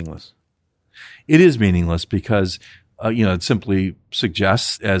that meaningless? It is meaningless because, it simply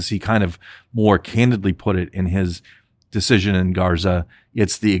suggests, as he kind of more candidly put it in his decision in Garza,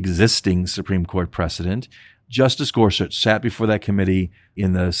 it's the existing Supreme Court precedent. Justice Gorsuch sat before that committee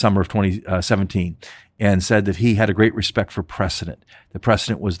in the summer of 2017 and said that he had a great respect for precedent. The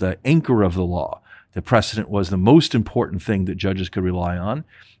precedent was the anchor of the law. The precedent was the most important thing that judges could rely on.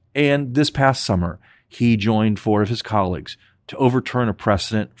 And this past summer, he joined four of his colleagues to overturn a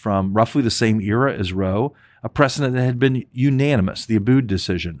precedent from roughly the same era as Roe, a precedent that had been unanimous, the Abood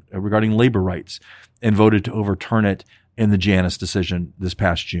decision regarding labor rights, and voted to overturn it in the Janus decision this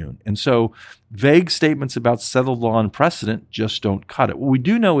past June. And so vague statements about settled law and precedent just don't cut it. What we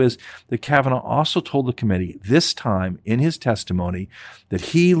do know is that Kavanaugh also told the committee this time in his testimony that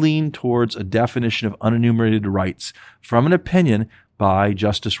he leaned towards a definition of unenumerated rights from an opinion by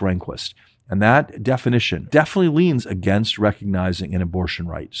Justice Rehnquist. And that definition definitely leans against recognizing an abortion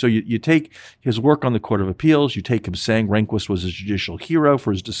right. So you take his work on the Court of Appeals, you take him saying Rehnquist was a judicial hero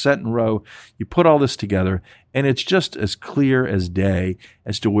for his dissent in Roe, you put all this together, and it's just as clear as day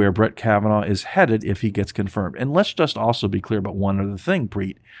as to where Brett Kavanaugh is headed if he gets confirmed. And let's just also be clear about one other thing,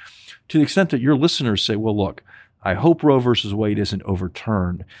 Preet. To the extent that your listeners say, well, look, I hope Roe versus Wade isn't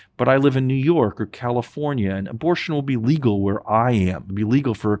overturned, but I live in New York or California, and abortion will be legal where I am. It'll be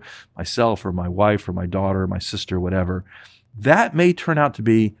legal for myself or my wife or my daughter or my sister, whatever. That may turn out to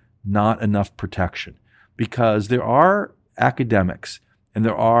be not enough protection because there are academics and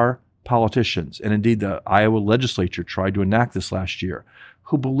there are politicians, and indeed the Iowa legislature tried to enact this last year,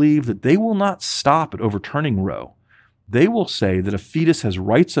 who believe that they will not stop at overturning Roe. They will say that a fetus has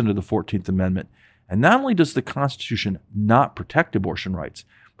rights under the 14th Amendment. And not only does the Constitution not protect abortion rights,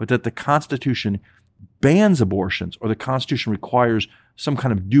 but that the Constitution bans abortions or the Constitution requires some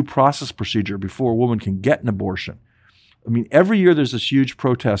kind of due process procedure before a woman can get an abortion. I mean, every year there's this huge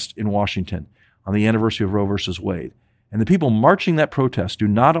protest in Washington on the anniversary of Roe versus Wade. And the people marching that protest do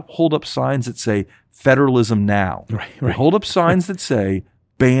not hold up signs that say federalism now. Right. They hold up signs that say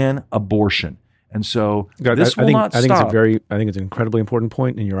ban abortion. And so this will not stop. I think it's an incredibly important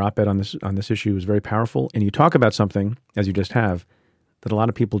point, and your op-ed on this issue is very powerful. And you talk about something, as you just have, that a lot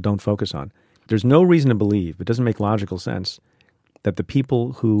of people don't focus on. There's no reason to believe, it doesn't make logical sense, that the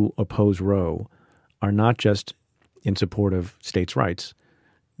people who oppose Roe are not just in support of states' rights.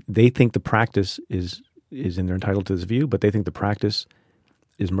 They think the practice is and they're entitled to this view, but they think the practice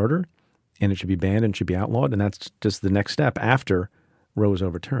is murder, and it should be banned and should be outlawed, and that's just the next step after Roe is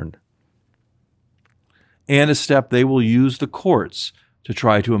overturned. And a step they will use the courts to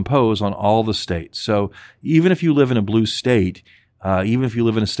try to impose on all the states. So even if you live in a blue state, even if you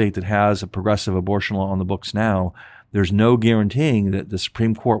live in a state that has a progressive abortion law on the books now, there's no guaranteeing that the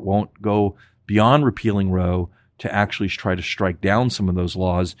Supreme Court won't go beyond repealing Roe to actually try to strike down some of those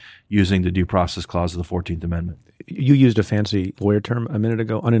laws using the due process clause of the 14th Amendment. You used a fancy lawyer term a minute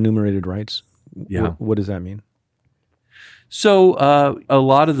ago, unenumerated rights. Yeah. What does that mean? So a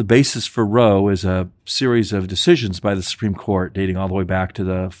lot of the basis for Roe is a series of decisions by the Supreme Court dating all the way back to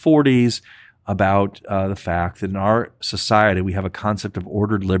the 40s about the fact that in our society we have a concept of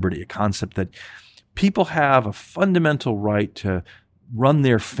ordered liberty, a concept that people have a fundamental right to run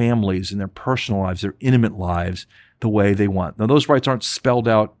their families and their personal lives, their intimate lives, the way they want. Now, those rights aren't spelled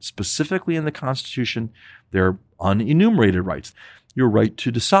out specifically in the Constitution. They're unenumerated rights. Your right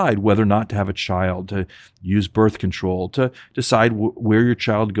to decide whether or not to have a child, to use birth control, to decide where your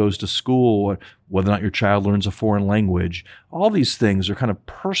child goes to school, whether or not your child learns a foreign language. All these things are kind of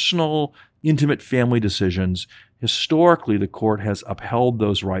personal, intimate family decisions. Historically, the court has upheld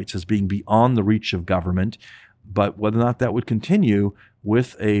those rights as being beyond the reach of government. But whether or not that would continue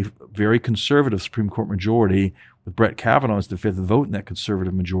with a very conservative Supreme Court majority, with Brett Kavanaugh as the fifth vote in that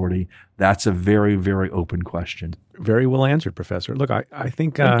conservative majority, that's a very, very open question. Very well answered, Professor. Look, I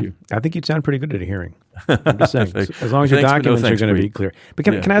think you'd sound pretty good at a hearing. I'm just saying, as long as your documents are going to be clear. But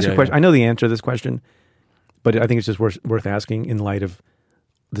can I ask you a question? I know the answer to this question, but I think it's just worth asking in light of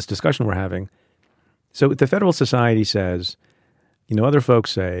this discussion we're having. So the Federal Society says, other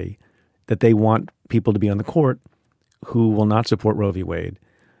folks say that they want people to be on the court who will not support Roe v. Wade.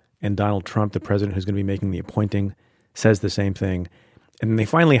 And Donald Trump, the president who's going to be making the appointing, says the same thing. And they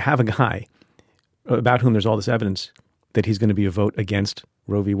finally have a guy about whom there's all this evidence that he's going to be a vote against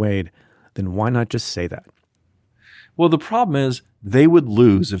Roe v. Wade. Then why not just say that? Well, the problem is they would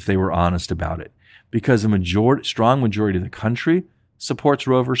lose if they were honest about it, because a strong majority of the country supports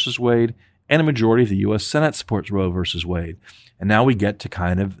Roe versus Wade, and a majority of the U.S. Senate supports Roe versus Wade. And now we get to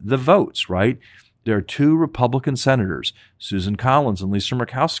kind of the votes, right? There are two Republican senators, Susan Collins and Lisa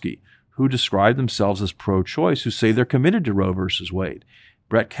Murkowski, who describe themselves as pro-choice, who say they're committed to Roe versus Wade.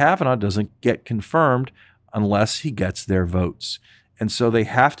 Brett Kavanaugh doesn't get confirmed unless he gets their votes. And so they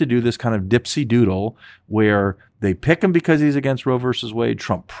have to do this kind of dipsy-doodle where they pick him because he's against Roe versus Wade.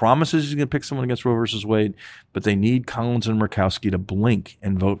 Trump promises he's going to pick someone against Roe versus Wade, but they need Collins and Murkowski to blink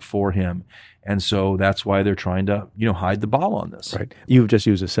and vote for him. And so that's why they're trying to, hide the ball on this. Right. You've just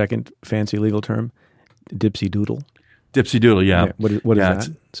used a second fancy legal term, dipsy-doodle. Dipsy-doodle, yeah. What is that,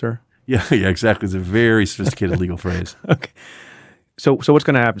 sir? Yeah, exactly. It's a very sophisticated legal phrase. Okay. So what's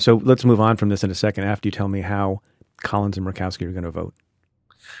going to happen? So let's move on from this in a second after you tell me how Collins and Murkowski are going to vote.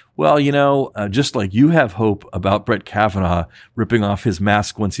 Well, just like you have hope about Brett Kavanaugh ripping off his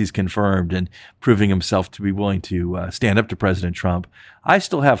mask once he's confirmed and proving himself to be willing to stand up to President Trump, I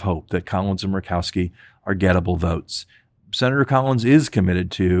still have hope that Collins and Murkowski are gettable votes. Senator Collins is committed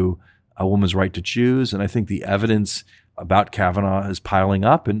to a woman's right to choose, and I think the evidence about Kavanaugh is piling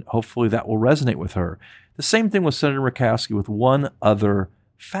up, and hopefully that will resonate with her. The same thing with Senator Murkowski, with one other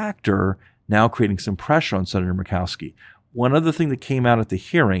factor now creating some pressure on Senator Murkowski. One other thing that came out at the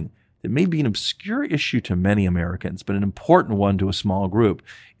hearing that may be an obscure issue to many Americans, but an important one to a small group,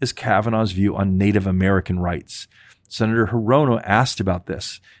 is Kavanaugh's view on Native American rights. Senator Hirono asked about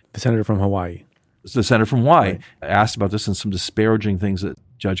this. The senator from Hawaii. The senator from Hawaii asked about this and some disparaging things that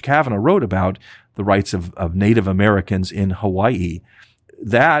Judge Kavanaugh wrote about the rights of Native Americans in Hawaii.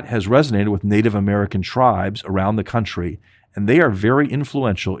 That has resonated with Native American tribes around the country, and they are very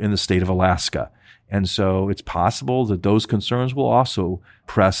influential in the state of Alaska. And so it's possible that those concerns will also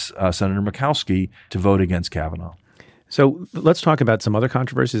press Senator Murkowski to vote against Kavanaugh. So let's talk about some other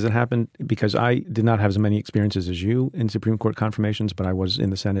controversies that happened, because I did not have as many experiences as you in Supreme Court confirmations, but I was in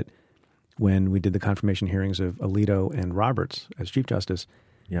the Senate when we did the confirmation hearings of Alito and Roberts as Chief Justice.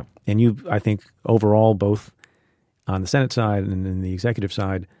 Yep. And you, I think, overall both on the Senate side and in the executive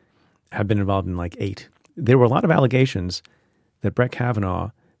side have been involved in like 8. There were a lot of allegations that Brett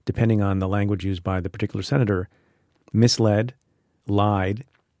Kavanaugh, depending on the language used by the particular senator, misled, lied,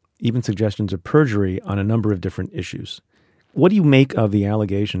 even suggestions of perjury on a number of different issues. What do you make of the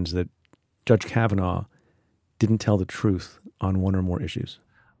allegations that Judge Kavanaugh didn't tell the truth on one or more issues?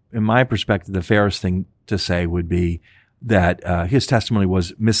 In my perspective, the fairest thing to say would be that his testimony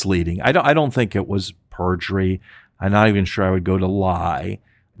was misleading. I don't think it was perjury. I'm not even sure I would go to lie.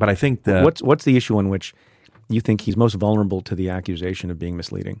 But I think that what's the issue on which you think he's most vulnerable to the accusation of being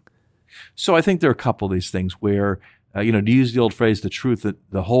misleading? So I think there are a couple of these things where, to use the old phrase, the truth,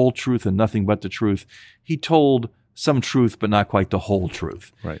 the whole truth and nothing but the truth. He told some truth, but not quite the whole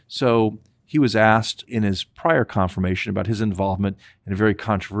truth. Right. So he was asked in his prior confirmation about his involvement in a very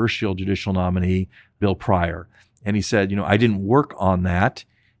controversial judicial nominee, Bill Pryor. And he said, I didn't work on that.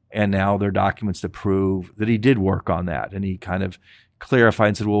 And now there are documents that prove that he did work on that. And he kind of clarified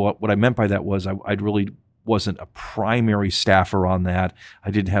and said, well, what I meant by that was I really wasn't a primary staffer on that.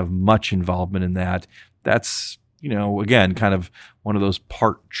 I didn't have much involvement in that. That's, again, kind of one of those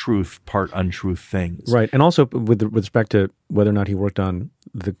part truth, part untruth things. Right. And also with respect to whether or not he worked on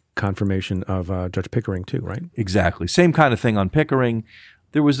the confirmation of Judge Pickering too, right? Exactly. Same kind of thing on Pickering.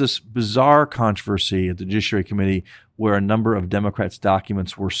 There was this bizarre controversy at the Judiciary Committee where a number of Democrats'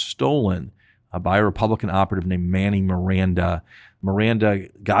 documents were stolen by a Republican operative named Manny Miranda. Miranda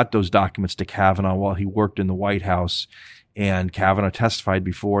got those documents to Kavanaugh while he worked in the White House, and Kavanaugh testified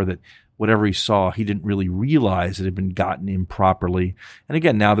before that whatever he saw, he didn't really realize it had been gotten improperly. And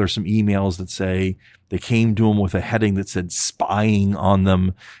again, now there's some emails that say they came to him with a heading that said spying on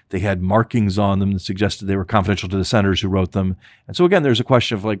them. They had markings on them that suggested they were confidential to the senators who wrote them. And so again, there's a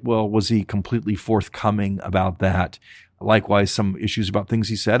question of was he completely forthcoming about that? Likewise, some issues about things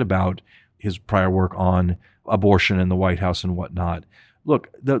he said about his prior work on abortion in the White House and whatnot. Look,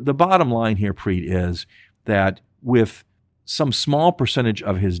 the bottom line here, Preet, is that with some small percentage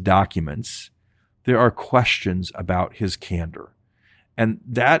of his documents, there are questions about his candor. And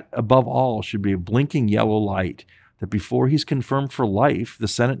that, above all, should be a blinking yellow light that before he's confirmed for life, the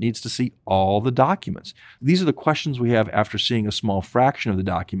Senate needs to see all the documents. These are the questions we have after seeing a small fraction of the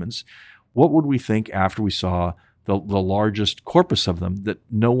documents. What would we think after we saw the largest corpus of them that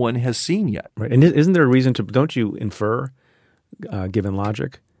no one has seen yet? Right. And isn't there a reason to, don't you infer, given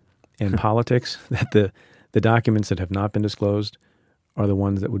logic and politics, that the documents that have not been disclosed are the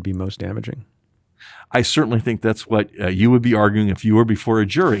ones that would be most damaging? I certainly think that's what you would be arguing if you were before a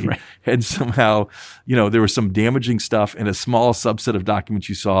jury. Right. And somehow, there was some damaging stuff in a small subset of documents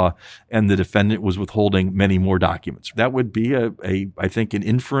you saw, and the defendant was withholding many more documents. That would be I think, an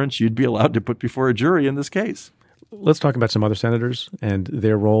inference you'd be allowed to put before a jury in this case. Let's talk about some other senators and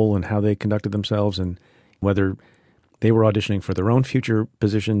their role and how they conducted themselves and whether they were auditioning for their own future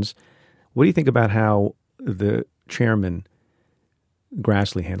positions. What do you think about how the chairman,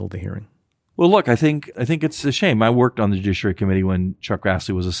 Grassley, handled the hearing? Well, look, I think it's a shame. I worked on the Judiciary Committee when Chuck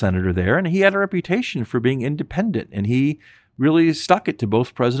Grassley was a senator there, and he had a reputation for being independent, and he really stuck it to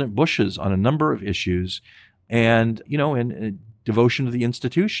both President Bush's on a number of issues and, in devotion to the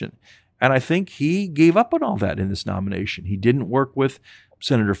institution. And I think he gave up on all that in this nomination. He didn't work with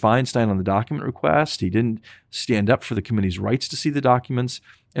Senator Feinstein on the document request. He didn't stand up for the committee's rights to see the documents,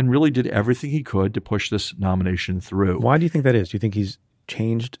 and really did everything he could to push this nomination through. Why do you think that is? Do you think he's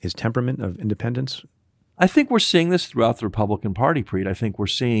changed his temperament of independence? I think we're seeing this throughout the Republican Party, Preet. I think we're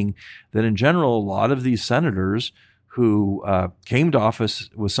seeing that in general, a lot of these senators who came to office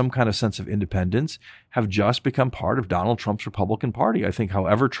with some kind of sense of independence have just become part of Donald Trump's Republican Party. I think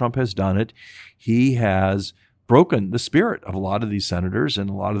however Trump has done it, he has broken the spirit of a lot of these senators, and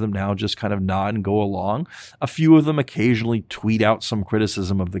a lot of them now just kind of nod and go along. A few of them occasionally tweet out some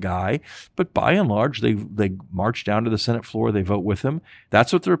criticism of the guy, but by and large, they march down to the Senate floor, they vote with him.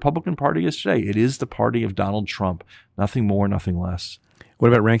 That's what the Republican Party is today. It is the party of Donald Trump. Nothing more, nothing less. What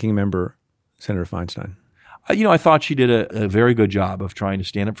about ranking member Senator Feinstein? I thought she did a very good job of trying to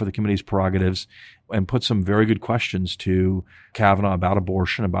stand up for the committee's prerogatives and put some very good questions to Kavanaugh about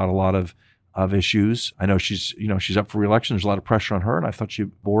abortion, about a lot of issues. I know she's up for re-election. There's a lot of pressure on her, and I thought she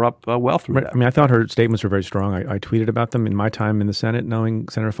bore up well through that. I mean, I thought her statements were very strong. I tweeted about them in my time in the Senate, knowing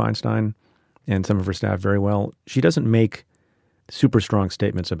Senator Feinstein and some of her staff very well. She doesn't make super strong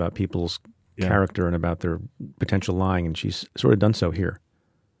statements about people's character and about their potential lying, and she's sort of done so here.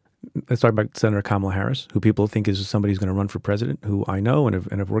 Let's talk about Senator Kamala Harris, who people think is somebody who's going to run for president, who I know and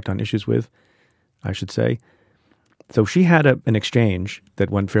have worked on issues with, I should say. So she had an exchange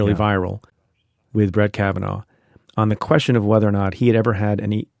that went fairly viral with Brett Kavanaugh on the question of whether or not he had ever had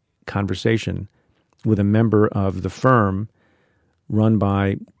any conversation with a member of the firm run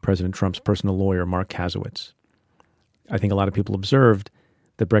by President Trump's personal lawyer, Mark Kasowitz. I think a lot of people observed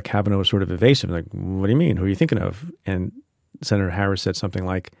that Brett Kavanaugh was sort of evasive. Like, what do you mean? Who are you thinking of? And Senator Harris said something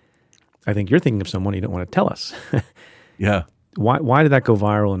like, I think you're thinking of someone you don't want to tell us. Yeah. Why did that go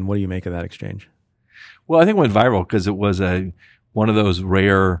viral, and what do you make of that exchange? Well, I think it went viral because it was one of those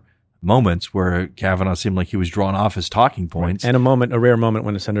rare moments where Kavanaugh seemed like he was drawn off his talking points. Right. And a rare moment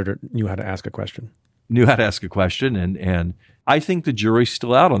when a senator knew how to ask a question. And I think the jury's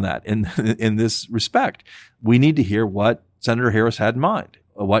still out on that in this respect. We need to hear what Senator Harris had in mind,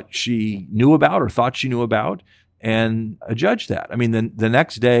 what she knew about or thought she knew about, and judge that. I mean, the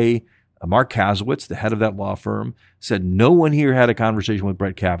next day, Mark Kasowitz, the head of that law firm, said no one here had a conversation with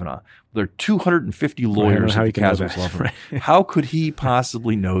Brett Kavanaugh. There are 250 lawyers at the Kasowitz law firm. Right. How could he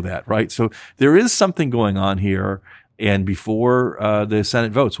possibly know that, right? So there is something going on here, and before the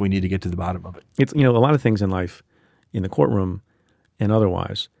Senate votes, we need to get to the bottom of it. It's, a lot of things in life, in the courtroom and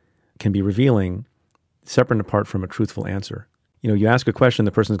otherwise, can be revealing separate and apart from a truthful answer. You ask a question,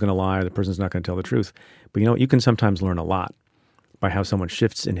 the person's going to lie, or the person's not going to tell the truth. But you can sometimes learn a lot by how someone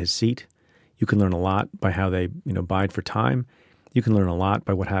shifts in his seat. You can learn a lot by how they, bide for time. You can learn a lot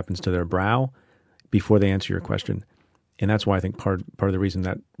by what happens to their brow before they answer your question. And that's why I think part of the reason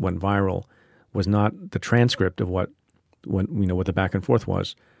that went viral was not the transcript of what the back and forth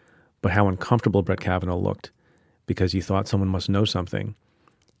was, but how uncomfortable Brett Kavanaugh looked because he thought someone must know something.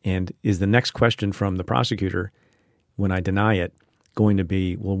 And is the next question from the prosecutor, when I deny it, going to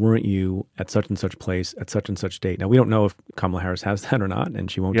be, well, weren't you at such and such place at such and such date? Now, we don't know if Kamala Harris has that or not,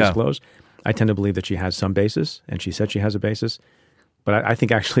 and she won't disclose. I tend to believe that she has some basis, and she said she has a basis. But I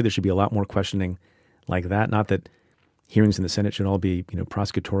think actually there should be a lot more questioning like that. Not that hearings in the Senate should all be,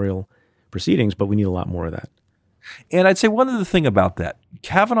 prosecutorial proceedings, but we need a lot more of that. And I'd say one other thing about that.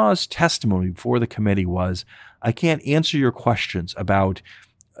 Kavanaugh's testimony before the committee was, I can't answer your questions about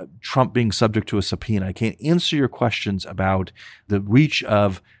Trump being subject to a subpoena. I can't answer your questions about the reach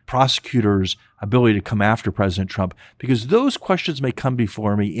of prosecutors' ability to come after President Trump, because those questions may come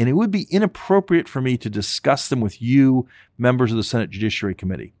before me, and it would be inappropriate for me to discuss them with you, members of the Senate Judiciary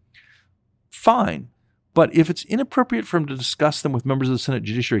Committee. Fine. But if it's inappropriate for him to discuss them with members of the Senate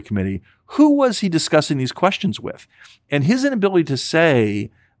Judiciary Committee, who was he discussing these questions with? And his inability to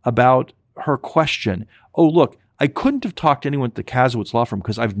say about her question, oh, look, I couldn't have talked to anyone at the Kasowitz law firm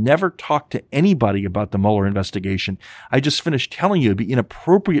because I've never talked to anybody about the Mueller investigation. I just finished telling you it'd be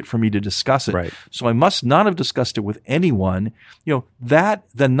inappropriate for me to discuss it. Right. So I must not have discussed it with anyone. That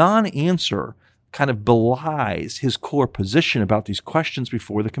the non-answer kind of belies his core position about these questions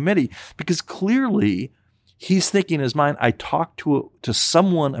before the committee, because clearly he's thinking in his mind, I talked to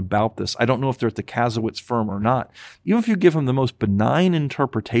someone about this. I don't know if they're at the Kasowitz firm or not. Even if you give him the most benign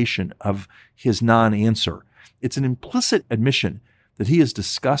interpretation of his non-answer, it's an implicit admission that he has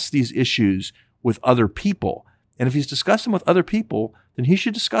discussed these issues with other people. And if he's discussed them with other people, then he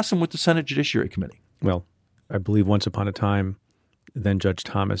should discuss them with the Senate Judiciary Committee. Well, I believe once upon a time, then Judge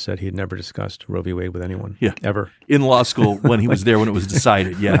Thomas said he had never discussed Roe v. Wade with anyone, ever. In law school when he was there when it was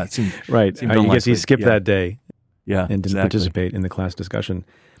decided. Yeah, it seemed, right. Seemed I guess he skipped that day and didn't exactly. participate in the class discussion.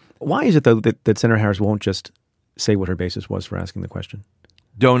 Why is it, though, that Senator Harris won't just say what her basis was for asking the question?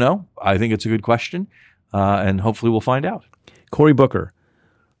 Don't know. I think it's a good question. And hopefully we'll find out. Cory Booker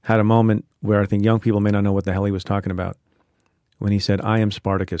had a moment where I think young people may not know what the hell he was talking about when he said, I am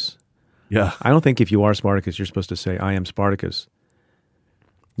Spartacus. Yeah. I don't think if you are Spartacus, you're supposed to say, I am Spartacus.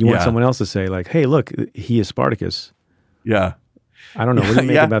 You want someone else to say, like, hey, look, he is Spartacus. Yeah. I don't know. What do you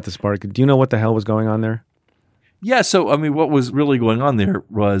make about the Spartacus? Do you know what the hell was going on there? Yeah. So, what was really going on there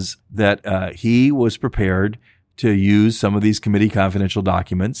was that he was prepared to use some of these committee confidential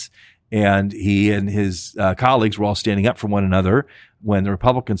documents. And he and his colleagues were all standing up for one another when the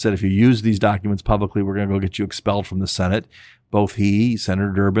Republicans said, if you use these documents publicly, we're going to go get you expelled from the Senate. Both he,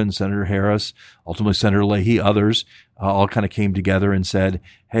 Senator Durbin, Senator Harris, ultimately Senator Leahy, others, all kind of came together and said,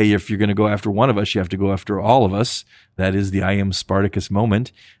 hey, if you're going to go after one of us, you have to go after all of us. That is the I am Spartacus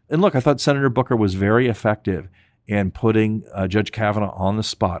moment. And look, I thought Senator Booker was very effective in putting Judge Kavanaugh on the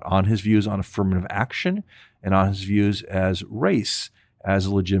spot, on his views on affirmative action and on his views as race as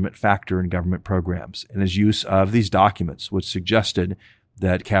a legitimate factor in government programs, and his use of these documents, which suggested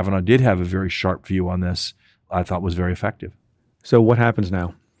that Kavanaugh did have a very sharp view on this, I thought was very effective. So what happens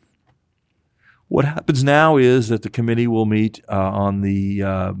now? What happens now is that the committee will meet on the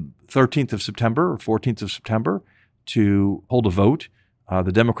 13th of September or 14th of September to hold a vote.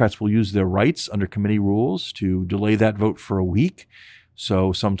 The Democrats will use their rights under committee rules to delay that vote for a week.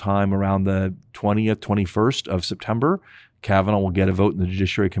 So sometime around the 20th, 21st of September, Kavanaugh will get a vote in the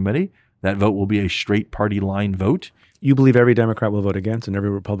Judiciary Committee. That vote will be a straight party line vote. You believe every Democrat will vote against and every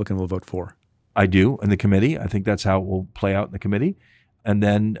Republican will vote for? I do in the committee. I think that's how it will play out in the committee. And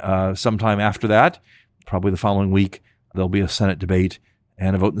then sometime after that, probably the following week, there'll be a Senate debate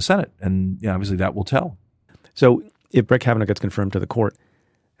and a vote in the Senate. And obviously that will tell. So if Brett Kavanaugh gets confirmed to the court,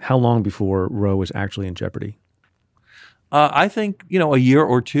 how long before Roe is actually in jeopardy? I think, a year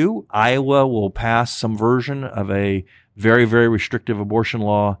or two. Iowa will pass some version of a very, very restrictive abortion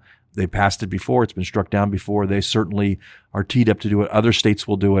law. They passed it before. It's been struck down before. They certainly are teed up to do it. Other states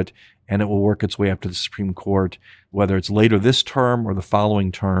will do it, and it will work its way up to the Supreme Court, whether it's later this term or the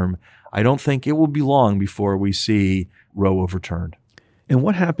following term. I don't think it will be long before we see Roe overturned. And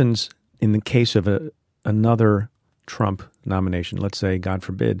what happens in the case of another Trump nomination? Let's say, God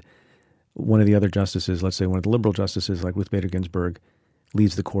forbid, one of the other justices, let's say one of the liberal justices like Ruth Bader Ginsburg,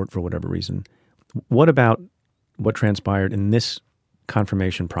 leaves the court for whatever reason. What about what transpired in this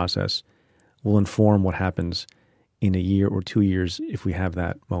confirmation process will inform what happens in a year or 2 years if we have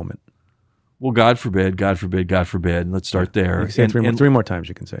that moment? Well, God forbid, God forbid, God forbid. Let's start there. You can say three more times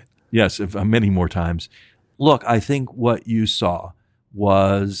you can say it. Yes, many more times. Look, I think what you saw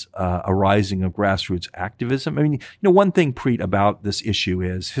was a rising of grassroots activism. I mean, one thing, Preet, about this issue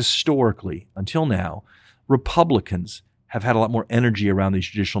is historically, until now, Republicans have had a lot more energy around these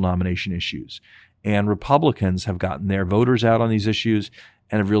judicial nomination issues. And Republicans have gotten their voters out on these issues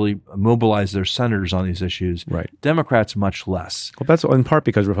and have really mobilized their senators on these issues. Right. Democrats, much less. Well, that's in part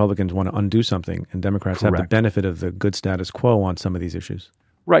because Republicans want to undo something, and Democrats Correct. have the benefit of the good status quo on some of these issues.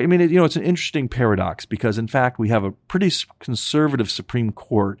 Right. I mean, it's an interesting paradox because, in fact, we have a pretty conservative Supreme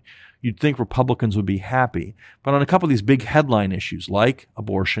Court. You'd think Republicans would be happy. But on a couple of these big headline issues like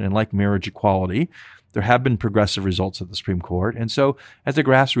abortion and like marriage equality, there have been progressive results at the Supreme Court. And so at the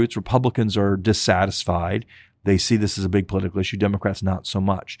grassroots, Republicans are dissatisfied. They see this as a big political issue. Democrats, not so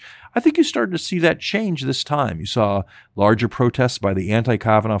much. I think you started to see that change this time. You saw larger protests by the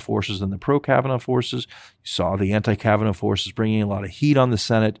anti-Kavanaugh forces than the pro-Kavanaugh forces. You saw the anti-Kavanaugh forces bringing a lot of heat on the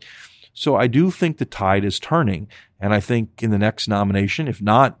Senate. So I do think the tide is turning. And I think in the next nomination, if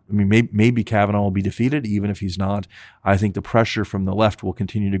not, maybe Kavanaugh will be defeated, even if he's not. I think the pressure from the left will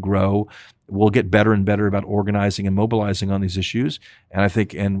continue to grow. We'll get better and better about organizing and mobilizing on these issues. And I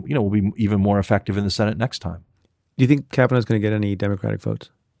think, we'll be even more effective in the Senate next time. Do you think Kavanaugh's going to get any Democratic votes?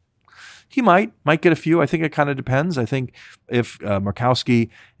 He might get a few. I think it kind of depends. I think if Murkowski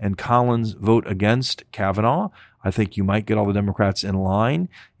and Collins vote against Kavanaugh, I think you might get all the Democrats in line.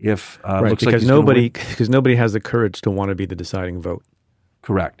 If right, looks because like nobody has the courage to want to be the deciding vote.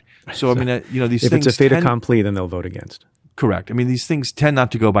 Correct. So I mean, these if things. If it's a fait accompli, then they'll vote against. Correct. I mean, these things tend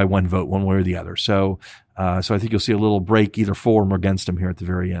not to go by one vote, one way or the other. So I think you'll see a little break either for them or against them here at the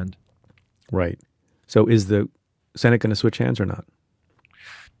very end. Right. So is the Senate going to switch hands or not?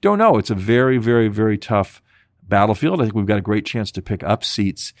 Don't know. It's a very, very, very tough battlefield. I think we've got a great chance to pick up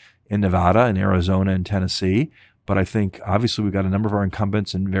seats in Nevada and Arizona and Tennessee. But I think obviously we've got a number of our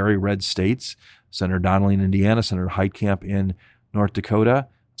incumbents in very red states. Senator Donnelly in Indiana, Senator Heitkamp in North Dakota,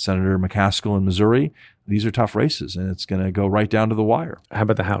 Senator McCaskill in Missouri. These are tough races, and it's going to go right down to the wire. How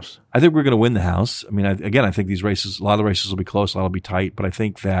about the House? I think we're going to win the House. I mean, I think these races, a lot of the races will be close, a lot will be tight, but I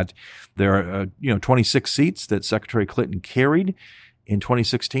think that there are, 26 seats that Secretary Clinton carried in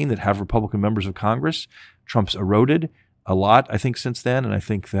 2016 that have Republican members of Congress. Trump's eroded a lot, I think, since then, and I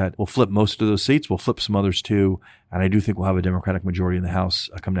think that we'll flip most of those seats. We'll flip some others too, and I do think we'll have a Democratic majority in the House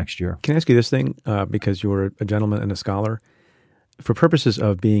come next year. Can I ask you this thing, because you're a gentleman and a scholar? For purposes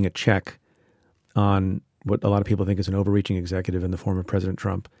of being a check on what a lot of people think is an overreaching executive in the form of President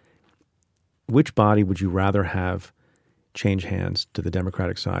Trump, which body would you rather have change hands to the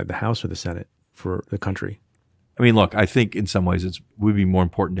Democratic side, the House or the Senate, for the country? I mean, look, I think in some ways it would be more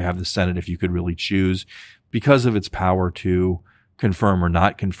important to have the Senate if you could really choose because of its power to confirm or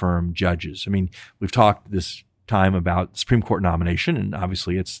not confirm judges. I mean, we've talked this time about Supreme Court nomination, and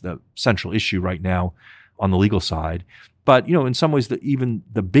obviously it's the central issue right now on the legal side. But, in some ways, even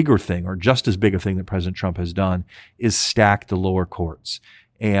the bigger thing, or just as big a thing that President Trump has done, is stack the lower courts.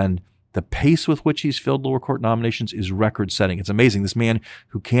 And the pace with which he's filled lower court nominations is record-setting. It's amazing. This man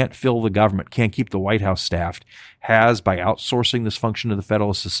who can't fill the government, can't keep the White House staffed, has, by outsourcing this function to the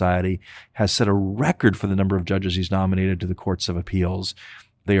Federalist Society, has set a record for the number of judges he's nominated to the courts of appeals.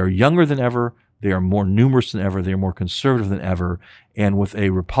 They are younger than ever. They are more numerous than ever. They are more conservative than ever. And with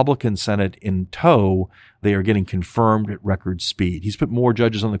a Republican Senate in tow, they are getting confirmed at record speed. He's put more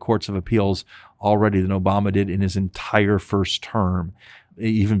judges on the courts of appeals already than Obama did in his entire first term,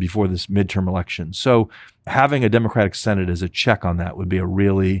 even before this midterm election. So having a Democratic Senate as a check on that would be a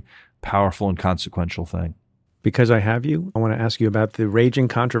really powerful and consequential thing. because I have you, I want to ask you about the raging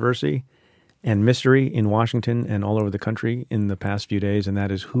controversy and mystery in Washington and all over the country in the past few days, and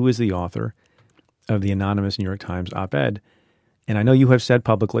that is who is the author of the anonymous New York Times op-ed. And I know you have said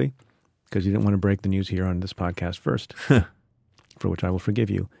publicly, because you didn't want to break the news here on this podcast first, for which I will forgive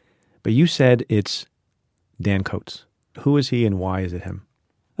you, but you said it's Dan Coats. Who is he and why is it him?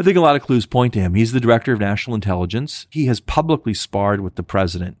 I think a lot of clues point to him. He's the director of national intelligence. He has publicly sparred with the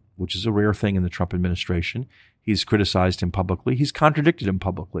president, which is a rare thing in the Trump administration. He's criticized him publicly. He's contradicted him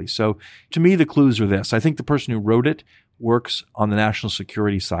publicly. So to me, the clues are this. I think the person who wrote it works on the national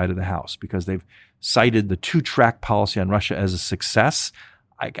security side of the House because they've cited the two-track policy on Russia as a success.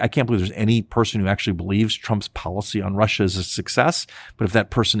 I can't believe there's any person who actually believes Trump's policy on Russia is a success. But if that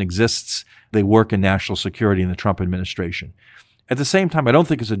person exists, they work in national security in the Trump administration. At the same time, I don't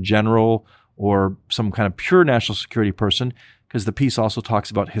think it's a general or some kind of pure national security person, because the piece also talks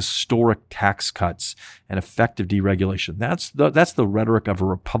about historic tax cuts and effective deregulation. That's the rhetoric of a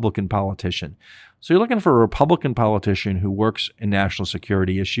Republican politician. So you're looking for a Republican politician who works in national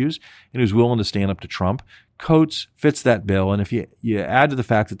security issues and who's willing to stand up to Trump. Coats fits that bill. And if you add to the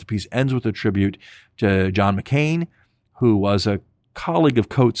fact that the piece ends with a tribute to John McCain, who was a colleague of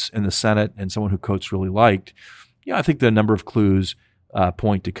Coats in the Senate and someone who Coats really liked, I think the number of clues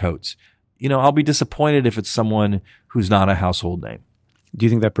point to Coats. I'll be disappointed if it's someone who's not a household name. Do you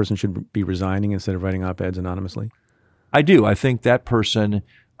think that person should be resigning instead of writing op-eds anonymously? I do. I think that person,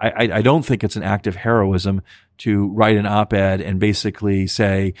 I don't think it's an act of heroism to write an op-ed and basically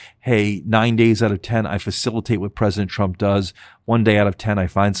say, hey, 9 days out of 10, I facilitate what President Trump does. 1 day out of 10, I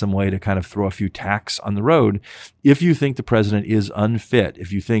find some way to kind of throw a few tacks on the road. If you think the president is unfit,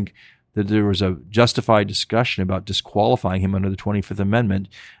 if you think that there was a justified discussion about disqualifying him under the 25th Amendment,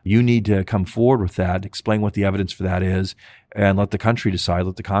 you need to come forward with that, explain what the evidence for that is, and let the country decide,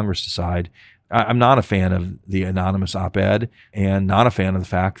 let the Congress decide. I'm not a fan of the anonymous op-ed and not a fan of the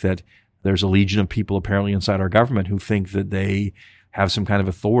fact that there's a legion of people apparently inside our government who think that they have some kind of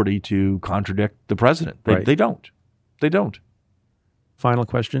authority to contradict the president. They don't. They don't. Final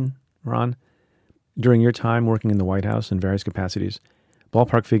question, Ron. During your time working in the White House in various capacities,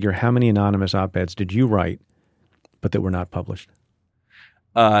 ballpark figure, how many anonymous op-eds did you write, but that were not published?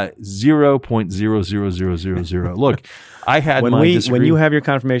 0.00000. Look, I had when you have your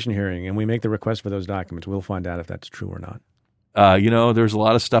confirmation hearing and we make the request for those documents, we'll find out if that's true or not. There's a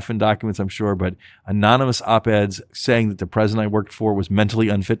lot of stuff in documents, I'm sure, but anonymous op-eds saying that the president I worked for was mentally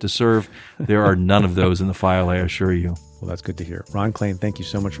unfit to serve, there are none of those in the file, I assure you. Well, that's good to hear. Ron Klain, thank you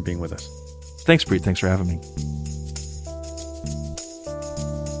so much for being with us. Thanks, Preet. Thanks for having me.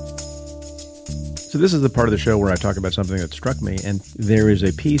 So this is the part of the show where I talk about something that struck me, and there is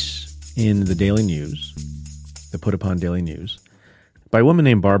a piece in the Daily News, the Put Upon Daily News, by a woman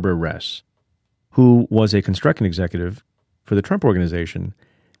named Barbara Ress, who was a construction executive for the Trump Organization,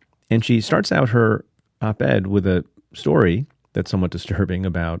 and she starts out her op-ed with a story that's somewhat disturbing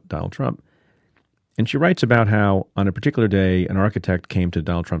about Donald Trump. And she writes about how, on a particular day, an architect came to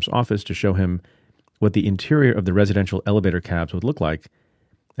Donald Trump's office to show him what the interior of the residential elevator cabs would look like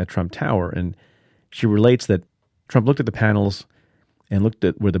at Trump Tower, and she relates that Trump looked at the panels and looked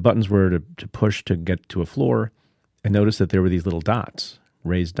at where the buttons were to push to get to a floor and noticed that there were these little dots,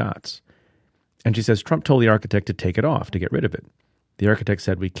 raised dots. And she says Trump told the architect to take it off, to get rid of it. The architect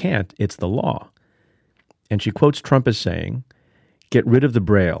said, "We can't, it's the law." And she quotes Trump as saying, "Get rid of the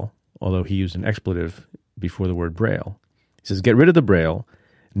braille," although he used an expletive before the word braille. He says, "Get rid of the braille.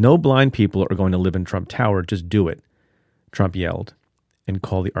 No blind people are going to live in Trump Tower. Just do it," Trump yelled, and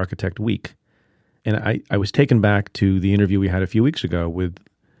called the architect weak. And I was taken back to the interview we had a few weeks ago with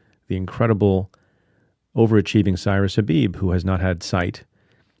the incredible, overachieving Cyrus Habib, who has not had sight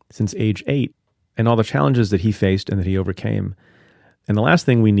since age 8, and all the challenges that he faced and that he overcame. And the last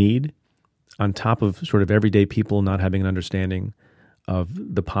thing we need, on top of sort of everyday people not having an understanding of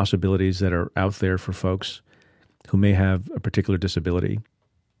the possibilities that are out there for folks who may have a particular disability,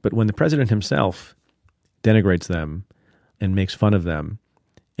 but when the president himself denigrates them and makes fun of them,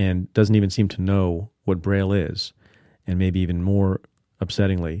 and doesn't even seem to know what Braille is, and maybe even more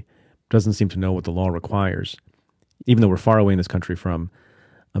upsettingly, doesn't seem to know what the law requires, even though we're far away in this country from,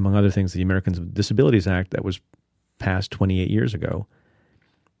 among other things, the Americans with Disabilities Act that was passed 28 years ago.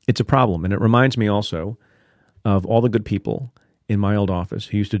 It's a problem, and it reminds me also of all the good people in my old office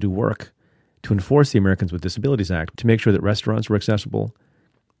who used to do work to enforce the Americans with Disabilities Act, to make sure that restaurants were accessible,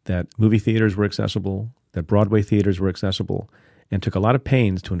 that movie theaters were accessible, that Broadway theaters were accessible, and took a lot of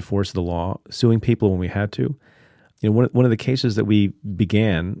pains to enforce the law, suing people when we had to. One of the cases that we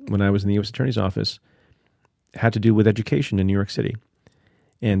began when I was in the U.S. Attorney's Office had to do with education in New York City.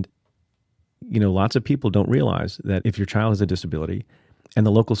 And lots of people don't realize that if your child has a disability and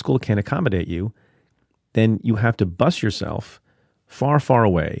the local school can't accommodate you, then you have to bus yourself far, far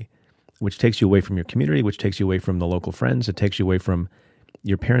away, which takes you away from your community, which takes you away from the local friends. It takes you away from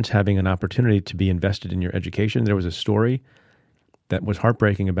your parents having an opportunity to be invested in your education. There was a story that was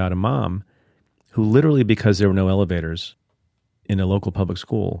heartbreaking about a mom who literally, because there were no elevators in a local public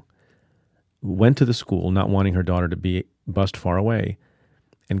school, went to the school not wanting her daughter to be bused far away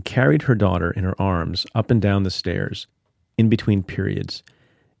and carried her daughter in her arms up and down the stairs in between periods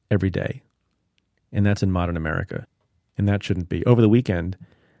every day. And that's in modern America. And that shouldn't be. Over the weekend,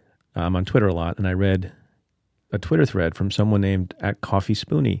 I'm on Twitter a lot, and I read a Twitter thread from someone named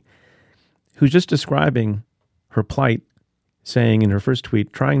 @CoffeeSpoony, who's just describing her plight, saying in her first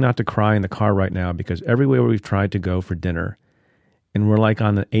tweet, trying not to cry in the car right now because everywhere we've tried to go for dinner, and we're like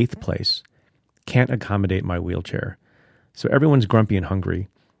on the 8th place, can't accommodate my wheelchair. So everyone's grumpy and hungry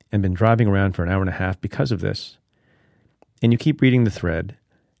and been driving around for an hour and a half because of this. And you keep reading the thread,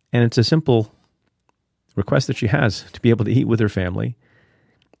 and it's a simple request that she has to be able to eat with her family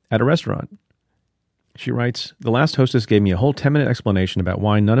at a restaurant. She writes, "The last hostess gave me a whole 10-minute explanation about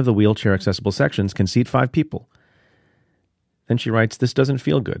why none of the wheelchair-accessible sections can seat 5 people. Then she writes, this doesn't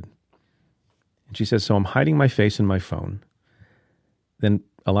feel good." And she says, "So I'm hiding my face in my phone." Then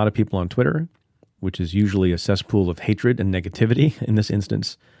a lot of people on Twitter, which is usually a cesspool of hatred and negativity in this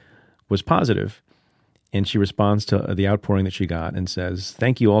instance, was positive. And she responds to the outpouring that she got and says,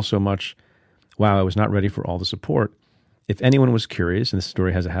 "Thank you all so much. Wow, I was not ready for all the support. If anyone was curious," and this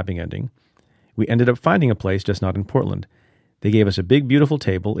story has a happy ending, "we ended up finding a place just not in Portland. They gave us a big, beautiful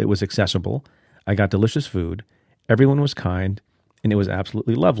table. It was accessible. I got delicious food. Everyone was kind, and it was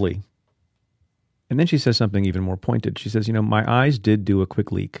absolutely lovely." And then she says something even more pointed. She says, "My eyes did do a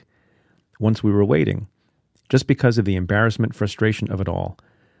quick leak once we were waiting, just because of the embarrassment, frustration of it all.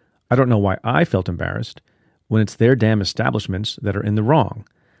 I don't know why I felt embarrassed when it's their damn establishments that are in the wrong.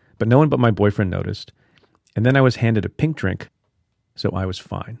 But no one but my boyfriend noticed. And then I was handed a pink drink, so I was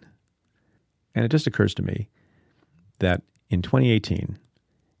fine." And it just occurs to me that in 2018,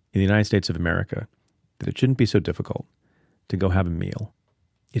 in the United States of America, that it shouldn't be so difficult to go have a meal.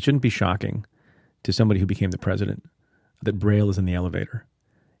 It shouldn't be shocking to somebody who became the president that Braille is in the elevator.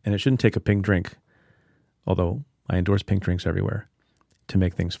 And it shouldn't take a pink drink, although I endorse pink drinks everywhere, to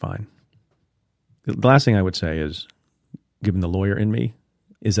make things fine. The last thing I would say is, given the lawyer in me,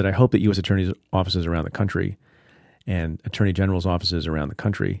 is that I hope that U.S. attorneys' offices around the country and attorney general's offices around the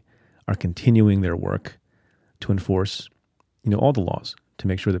country are continuing their work to enforce, all the laws to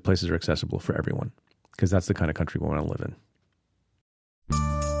make sure that places are accessible for everyone, because that's the kind of country we want to live in.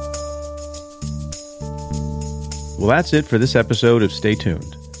 Well, that's it for this episode of Stay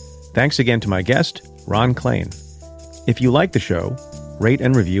Tuned. Thanks again to my guest, Ron Klain. If you like the show, rate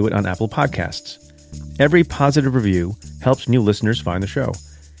and review it on Apple Podcasts. Every positive review helps new listeners find the show.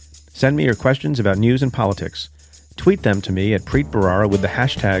 Send me your questions about news and politics. Tweet them to me at Preet Bharara with the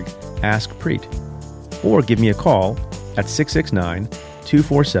hashtag AskPreet. Or give me a call at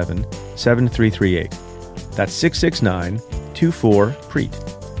 669-247-7338. That's 669-24-PREET.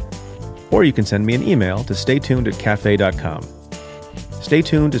 Or you can send me an email to staytuned@cafe.com. Stay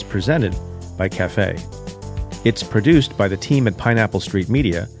Tuned is presented by Cafe. It's produced by the team at Pineapple Street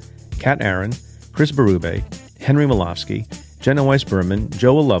Media, Kat Aaron, Chris Berube, Henry Malofsky, Jenna Weiss-Berman,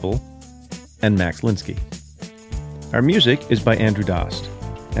 Joel Lovell, and Max Linsky. Our music is by Andrew Dost.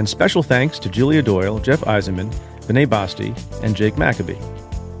 And special thanks to Julia Doyle, Jeff Eisenman, Vinay Basti, and Jake Maccabee.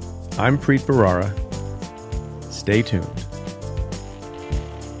 I'm Preet Bharara. Stay tuned.